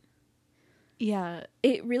sexy? Yeah.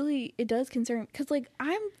 It does concern, because like,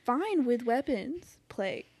 I'm fine with weapons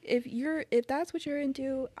play. If that's what you're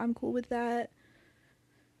into, I'm cool with that.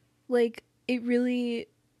 Like,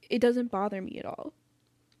 it doesn't bother me at all.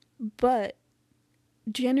 But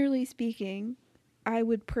generally speaking, I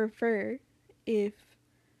would prefer if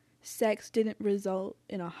sex didn't result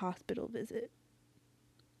in a hospital visit.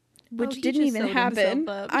 Which didn't even happen.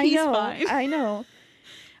 I know.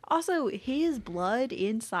 Also, his blood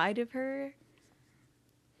inside of her,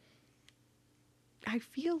 I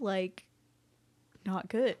feel like not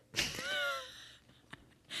good.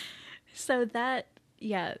 So that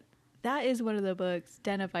is one of the books,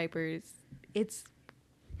 Den of Vipers. It's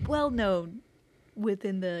well known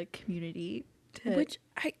within the community. Which,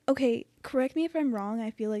 correct me if I'm wrong,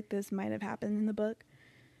 I feel like this might have happened in the book.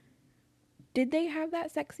 Did they have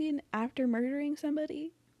that sex scene after murdering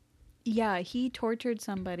somebody? Yeah, he tortured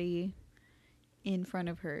somebody in front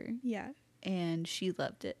of her. Yeah. And she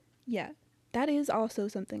loved it. Yeah. That is also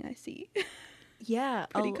something I see. Yeah.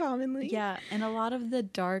 Pretty commonly. Yeah, and a lot of the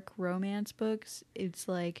dark romance books, it's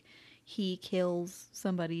like he kills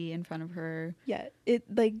somebody in front of her. Yeah,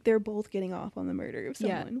 they're both getting off on the murder of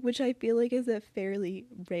someone, which I feel like is a fairly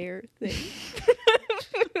rare thing.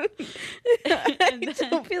 I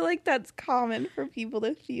don't feel like that's common for people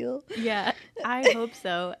to feel. Yeah, I hope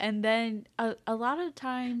so. And then a lot of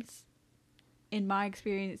times, in my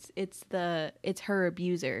experience, it's her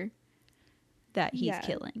abuser that he's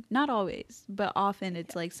killing. Not always, but often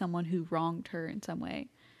it's like someone who wronged her in some way.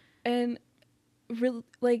 And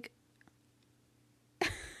like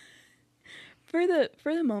for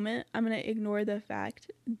the moment, I'm gonna ignore the fact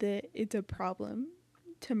that it's a problem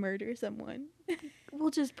to murder someone.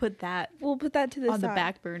 We'll just put that. We'll put that to the on side. The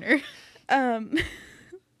back burner.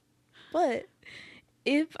 But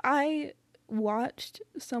if I watched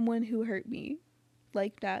someone who hurt me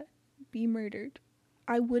like that be murdered,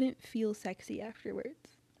 I wouldn't feel sexy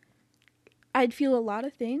afterwards. I'd feel a lot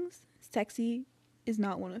of things. Sexy is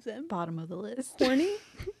not one of them. Bottom of the list. Horny?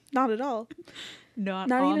 Not at all. Not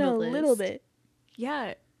even a list. Little bit.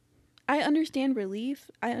 Yeah. I understand relief.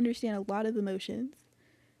 I understand a lot of emotions.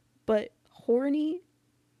 But horny,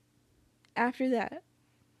 after that,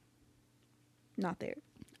 not there.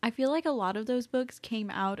 I feel like a lot of those books came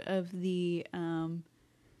out of the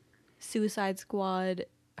Suicide Squad,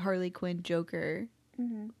 Harley Quinn, Joker.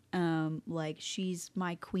 Mm-hmm. Like, she's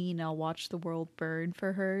my queen, I'll watch the world burn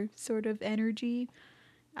for her sort of energy.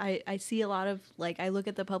 I see a lot of, like, I look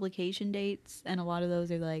at the publication dates, and a lot of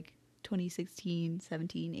those are like 2016,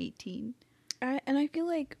 17, 18. And I feel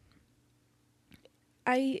like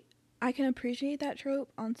I can appreciate that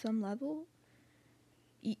trope on some level.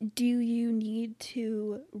 Do you need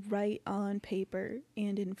to write on paper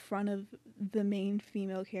and in front of the main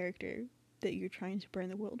female character that you're trying to burn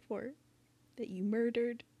the world for, that you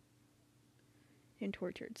murdered and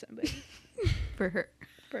tortured somebody? For her.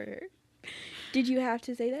 Did you have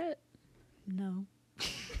to say that? No.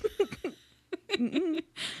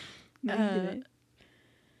 No, you didn't.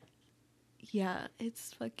 Yeah,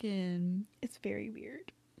 it's very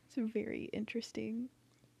weird. It's a very interesting.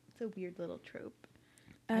 It's a weird little trope.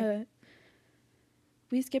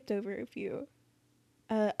 We skipped over a few.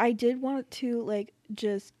 I did want to, like,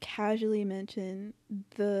 just casually mention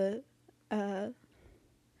the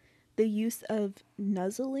use of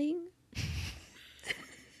nuzzling,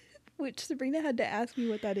 which Sabrina had to ask me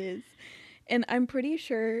what that is. And I'm pretty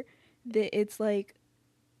sure that it's like,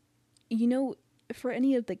 for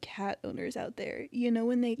any of the cat owners out there,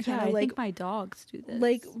 when they kind of I think my dogs do this.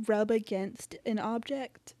 Like, rub against an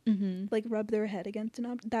object, like rub their head against an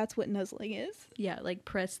object. That's what nuzzling is. Yeah, like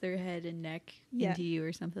press their head and neck into you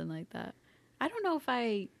or something like that. I don't know if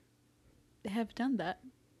I have done that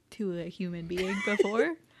to a human being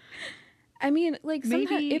before. I mean, like,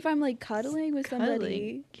 sometimes if I'm like cuddling with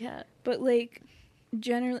somebody, yeah. But like,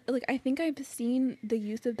 generally, like, I think I've seen the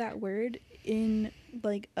use of that word in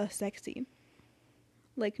like a sex scene.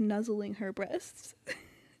 Like nuzzling her breasts.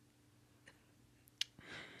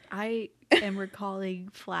 I am recalling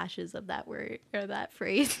flashes of that word or that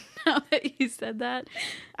phrase now that you said that.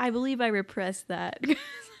 I believe I repressed that.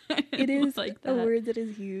 It is like a word that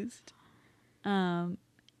is used.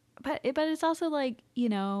 But it's also like,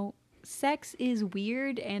 sex is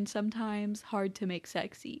weird and sometimes hard to make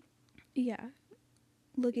sexy. Yeah.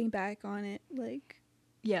 Looking back on it, like,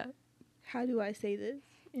 yeah. How do I say this?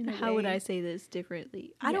 How would I say this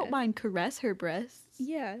differently? Yeah. I don't mind caress her breasts.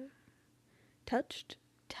 Yeah. Touched.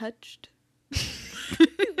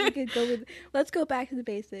 We could go with. Let's go back to the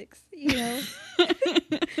basics.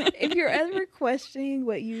 If you're ever questioning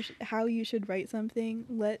how you should write something,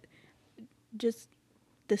 just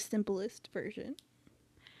the simplest version.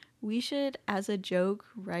 We should, as a joke,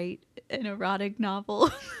 write an erotic novel.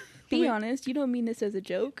 Be honest, you don't mean this as a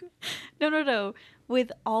joke. No.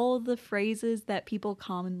 With all the phrases that people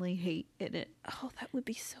commonly hate in it. Oh, that would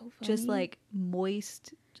be so funny. Just like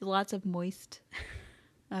moist, lots of moist,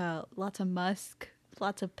 lots of musk,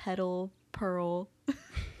 lots of petal, pearl,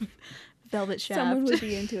 velvet shaft. Someone would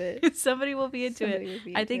be into it. Somebody will be into it.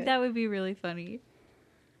 I think that would be really funny.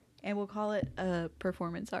 And we'll call it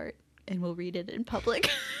performance art, and we'll read it in public.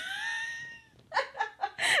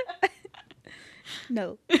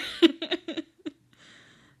 No.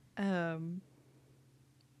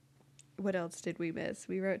 What else did we miss?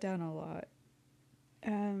 We wrote down a lot.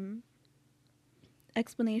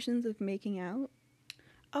 explanations of making out.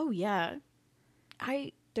 Oh yeah.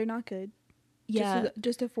 They're not good. Yeah.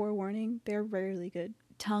 Just a forewarning, they're rarely good.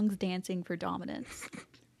 Tongues dancing for dominance.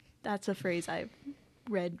 That's a phrase I've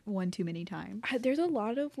read one too many times. There's a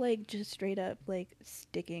lot of like just straight up like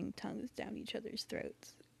sticking tongues down each other's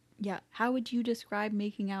throats. Yeah. How would you describe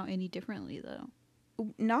making out any differently though?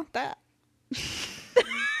 Not that.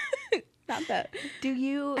 Not that.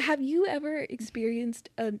 Have you ever experienced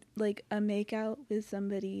a makeout with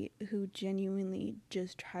somebody who genuinely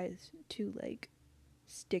just tries to like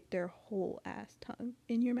stick their whole ass tongue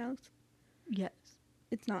in your mouth? Yes.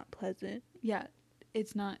 It's not pleasant. Yeah.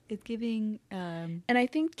 It's not. It's giving and I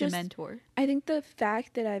think just mentor. I think the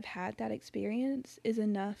fact that I've had that experience is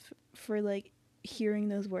enough for like hearing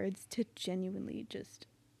those words to genuinely just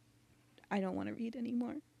I don't want to read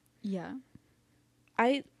anymore. Yeah.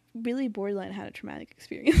 I really borderline had a traumatic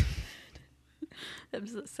experience. I'm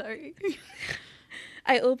so sorry.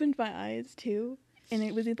 I opened my eyes too, and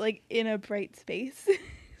it was like in a bright space,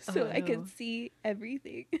 so I could see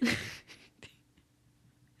everything.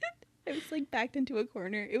 I was like backed into a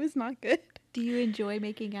corner. It was not good. Do you enjoy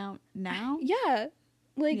making out now? Yeah.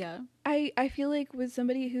 Like, yeah. I feel like with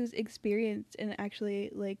somebody who's experienced and actually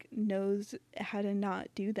like knows how to not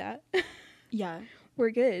do that. Yeah. We're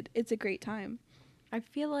good. It's a great time. I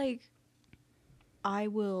feel like I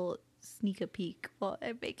will sneak a peek while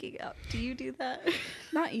I'm making out. Do you do that?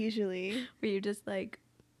 Not usually. Where you're just like,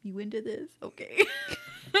 you into this? Okay.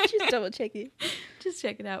 Just double check it. Just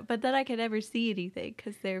check it out. But then I can never see anything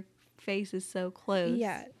because their face is so close.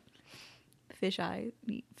 Yeah.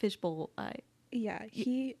 Fishbowl eye. Yeah.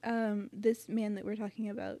 He, this man that we're talking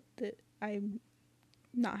about that I'm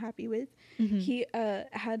not happy with, mm-hmm. He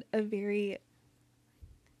had a very,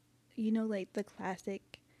 you know, like the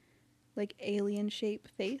classic, like alien shape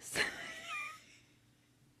face.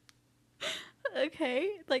 Okay.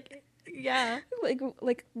 Like, yeah.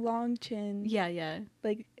 Like long chin. Yeah, yeah.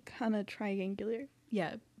 Like kind of triangular.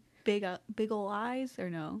 Yeah. Big ol' eyes or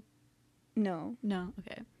no? No. No.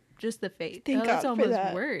 Okay. Just the face. Thank God that's almost for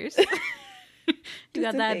that. Worse. You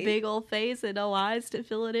got that face. Big old face and no eyes to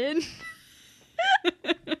fill it in.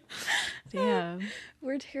 Damn.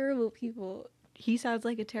 We're terrible people. He sounds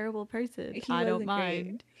like a terrible person. I don't mind.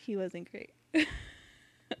 Great. He wasn't great.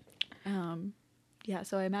 Yeah,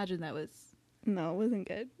 so I imagine that was... No, it wasn't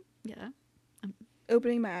good. Yeah.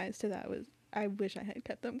 Opening my eyes to that was... I wish I had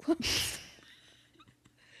kept them closed.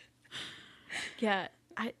 Yeah,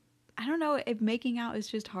 I don't know if making out is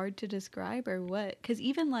just hard to describe or what. Because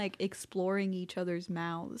even like exploring each other's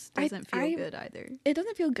mouths doesn't feel good either. It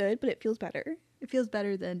doesn't feel good, but it feels better. It feels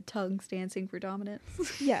better than tongues dancing for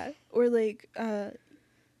dominance. Yeah. Or like, I'm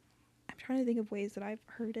trying to think of ways that I've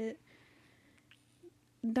heard it.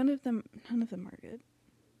 None of them are good.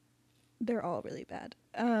 They're all really bad.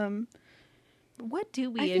 What do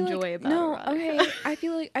we enjoy about erotica? Okay. I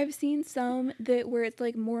feel like I've seen some that where it's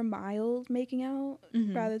like more mild making out,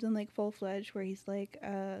 mm-hmm. rather than like full fledged where he's like,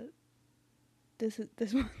 this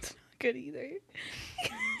one's not good either.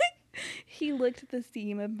 He licked the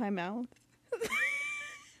seam of my mouth.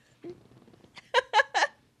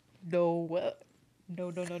 No.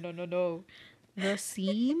 The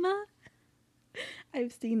seam?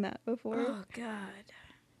 I've seen that before. Oh God.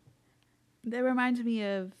 That reminds me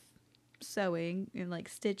of sewing and like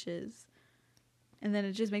stitches, and then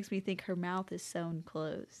it just makes me think her mouth is sewn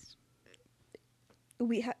closed.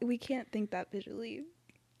 We can't think that visually.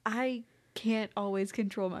 I can't always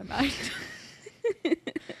control my mind.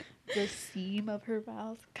 The seam of her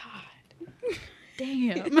mouth, God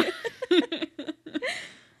damn.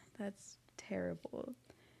 That's terrible.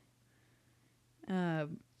 The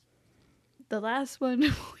last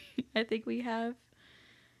one I think we have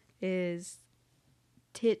is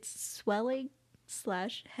tits swelling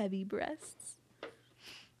 / heavy breasts.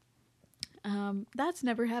 That's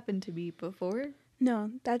never happened to me before.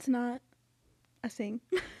 No, that's not a thing.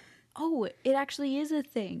 Oh, it actually is a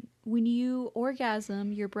thing. When you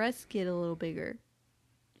orgasm, your breasts get a little bigger.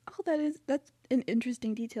 Oh, that's an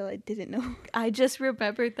interesting detail I didn't know. I just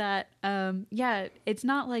remembered that. Yeah, it's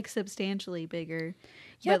not like substantially bigger,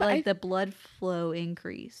 yeah, but like the blood flow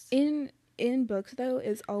increase. In books, though,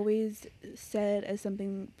 it's always said as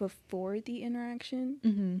something before the interaction,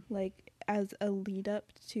 mm-hmm. like as a lead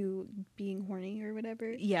up to being horny or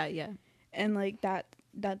whatever. Yeah, yeah. And like that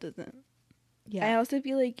doesn't. Yeah. I also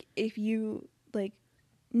feel like if you like,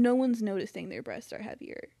 no one's noticing their breasts are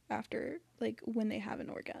heavier after like when they have an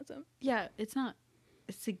orgasm. Yeah, it's not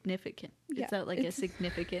significant. Yeah, it's not like a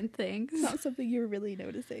significant thing. It's not something you're really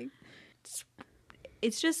noticing.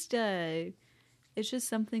 It's just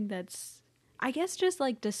something that's. I guess just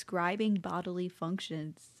like describing bodily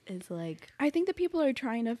functions is like, I think that people are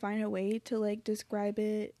trying to find a way to like describe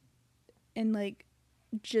it and like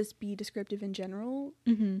just be descriptive in general.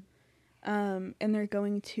 And they're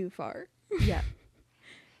going too far. Yeah.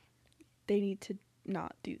 They need to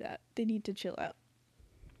not do that. They need to chill out.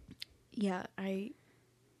 Yeah,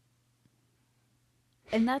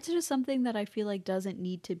 and that's just something that I feel like doesn't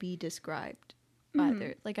need to be described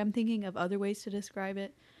either. Like, I'm thinking of other ways to describe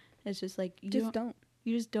it. It's just like, you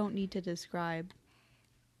just don't need to describe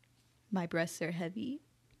my breasts are heavy.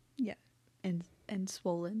 Yeah. And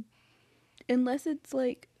swollen. Unless it's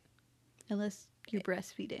like... Unless you're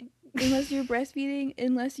breastfeeding.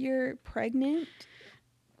 Unless you're pregnant.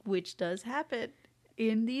 Which does happen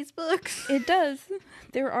in these books. It does.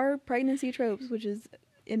 There are pregnancy tropes, which is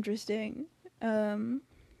interesting.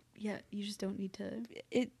 Yeah, you just don't need to...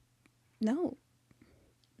 No.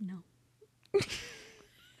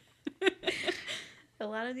 A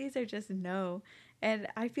lot of these are just no. And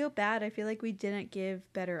I feel bad. I feel like we didn't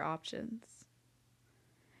give better options.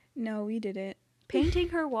 No, we didn't. Painting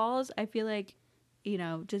her walls, I feel like,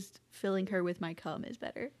 just filling her with my cum is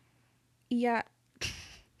better. Yeah.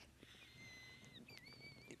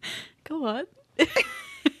 Go on. It's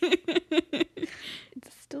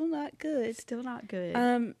still not good. Still not good.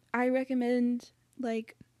 I recommend,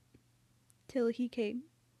 like, Till He Came.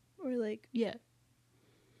 Or, like... Yeah.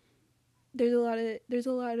 There's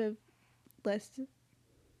a lot of less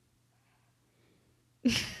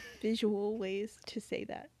visual ways to say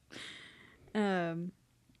that.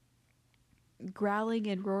 Growling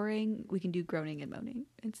and roaring, we can do groaning and moaning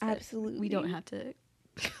instead. Absolutely. We don't have to...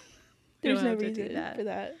 There's no reason for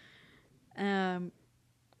that.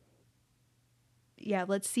 Yeah,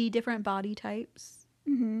 let's see different body types.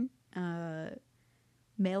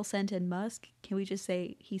 Male scent and musk. Can we just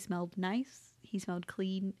say he smelled nice? He smelled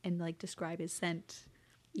clean, and like describe his scent.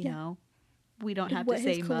 You know, we don't have to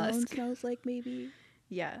say his musk. Cologne smells like, maybe.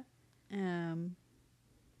 Yeah.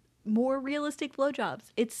 More realistic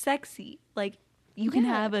blowjobs. It's sexy. Like, you can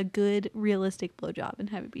have a good realistic blowjob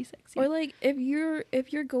and have it be sexy. Or like if you're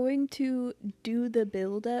going to do the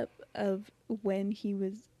build up of when he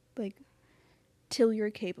was like, till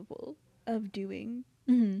you're capable of doing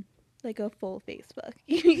like a full face fuck,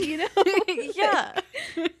 you know? Yeah.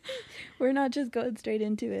 We're not just going straight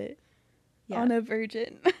into it on a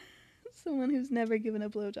virgin, someone who's never given a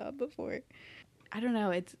blowjob before. I don't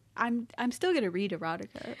know. I'm still gonna read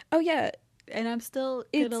erotica. Oh yeah, and I'm still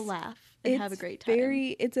gonna laugh and have a great time.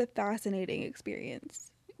 It's a fascinating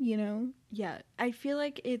experience, you know? Yeah, I feel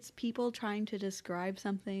like it's people trying to describe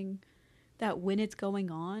something that when it's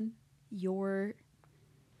going on, your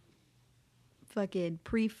fucking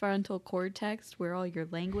prefrontal cortex, where all your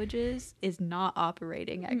language is not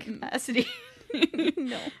operating at capacity.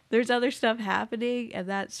 No. There's other stuff happening, and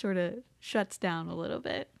that sort of shuts down a little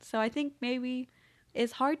bit. So I think maybe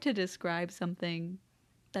it's hard to describe something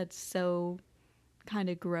that's so kind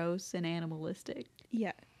of gross and animalistic.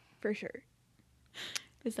 Yeah, for sure.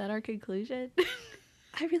 Is that our conclusion?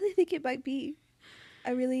 I really think it might be.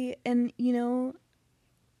 And you know,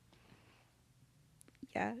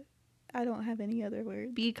 yeah, I don't have any other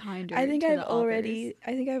words. Be kinder. I think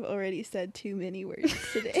I've already said too many words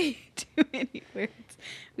today. Too many words.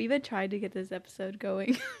 We've been trying to get this episode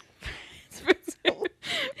going for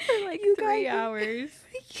like 3 hours.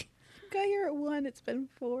 You got here at 1. It's been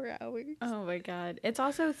 4 hours. Oh my god! It's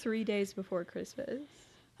also 3 days before Christmas.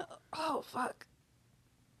 Oh fuck.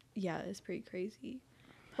 Yeah, it's pretty crazy.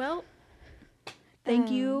 Well,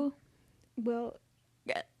 thank you. Well,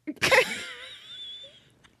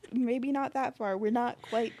 maybe not that far. We're not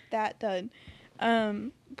quite that done.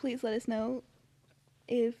 Please let us know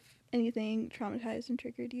if anything traumatized and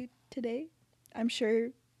triggered you today. I'm sure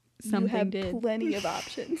you have plenty of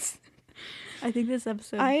options. I think this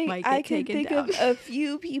episode might get taken down. I can think of a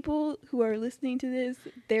few people who are listening to this.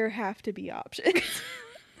 There have to be options.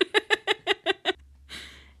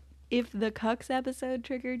 If the Cucks episode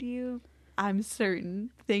triggered you, I'm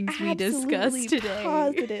certain things we discussed today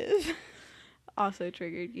positive also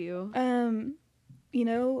triggered you. You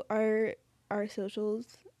know, our socials,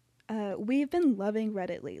 we've been loving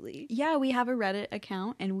Reddit lately. Yeah, we have a Reddit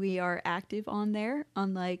account and we are active on there,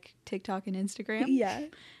 unlike TikTok and Instagram. Yeah.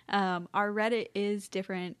 Our Reddit is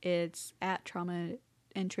different. It's at Trauma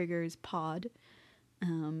and Triggers Pod.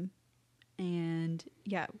 And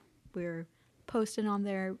yeah, we're posting on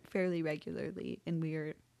there fairly regularly and we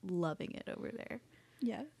are loving it over there.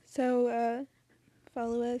 Yeah. So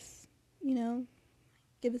follow us, you know,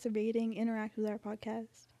 give us a rating, interact with our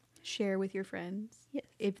podcast. Share with your friends. Yes.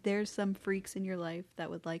 If there's some freaks in your life that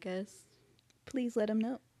would like us, please let them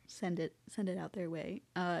know. send it out their way.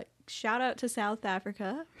 Shout out to South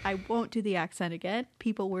Africa. I won't do the accent again.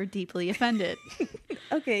 People were deeply offended.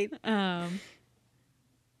 Okay. I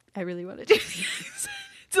really want to do the accent.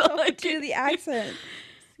 Don't do the accent.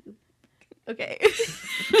 Okay.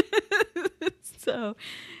 So,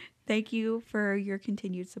 thank you for your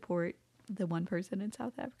continued support. The one person in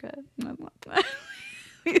South Africa.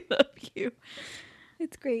 We love you.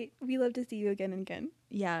 It's great. We love to see you again and again.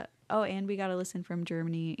 Yeah. Oh, and we got to listen from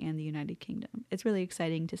Germany and the United Kingdom. It's really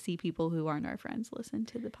exciting to see people who aren't our friends listen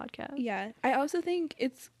to the podcast. Yeah. I also think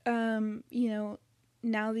it's,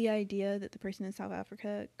 now the idea that the person in South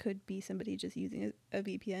Africa could be somebody just using a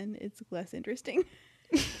VPN, it's less interesting.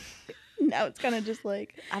 Now it's kind of just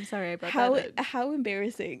like, I'm sorry I brought that up. How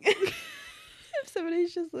embarrassing. If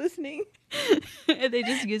somebody's just listening. And they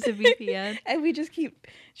just use a VPN. And we just keep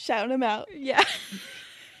shouting them out. Yeah.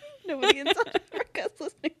 Nobody in South Africa is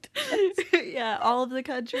listening to us. Yeah, all of the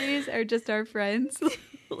countries are just our friends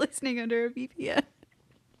listening under a VPN.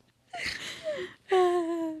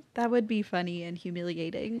 That would be funny and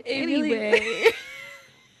humiliating. Anyway.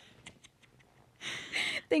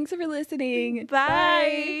 Thanks for listening.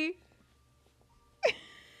 Bye.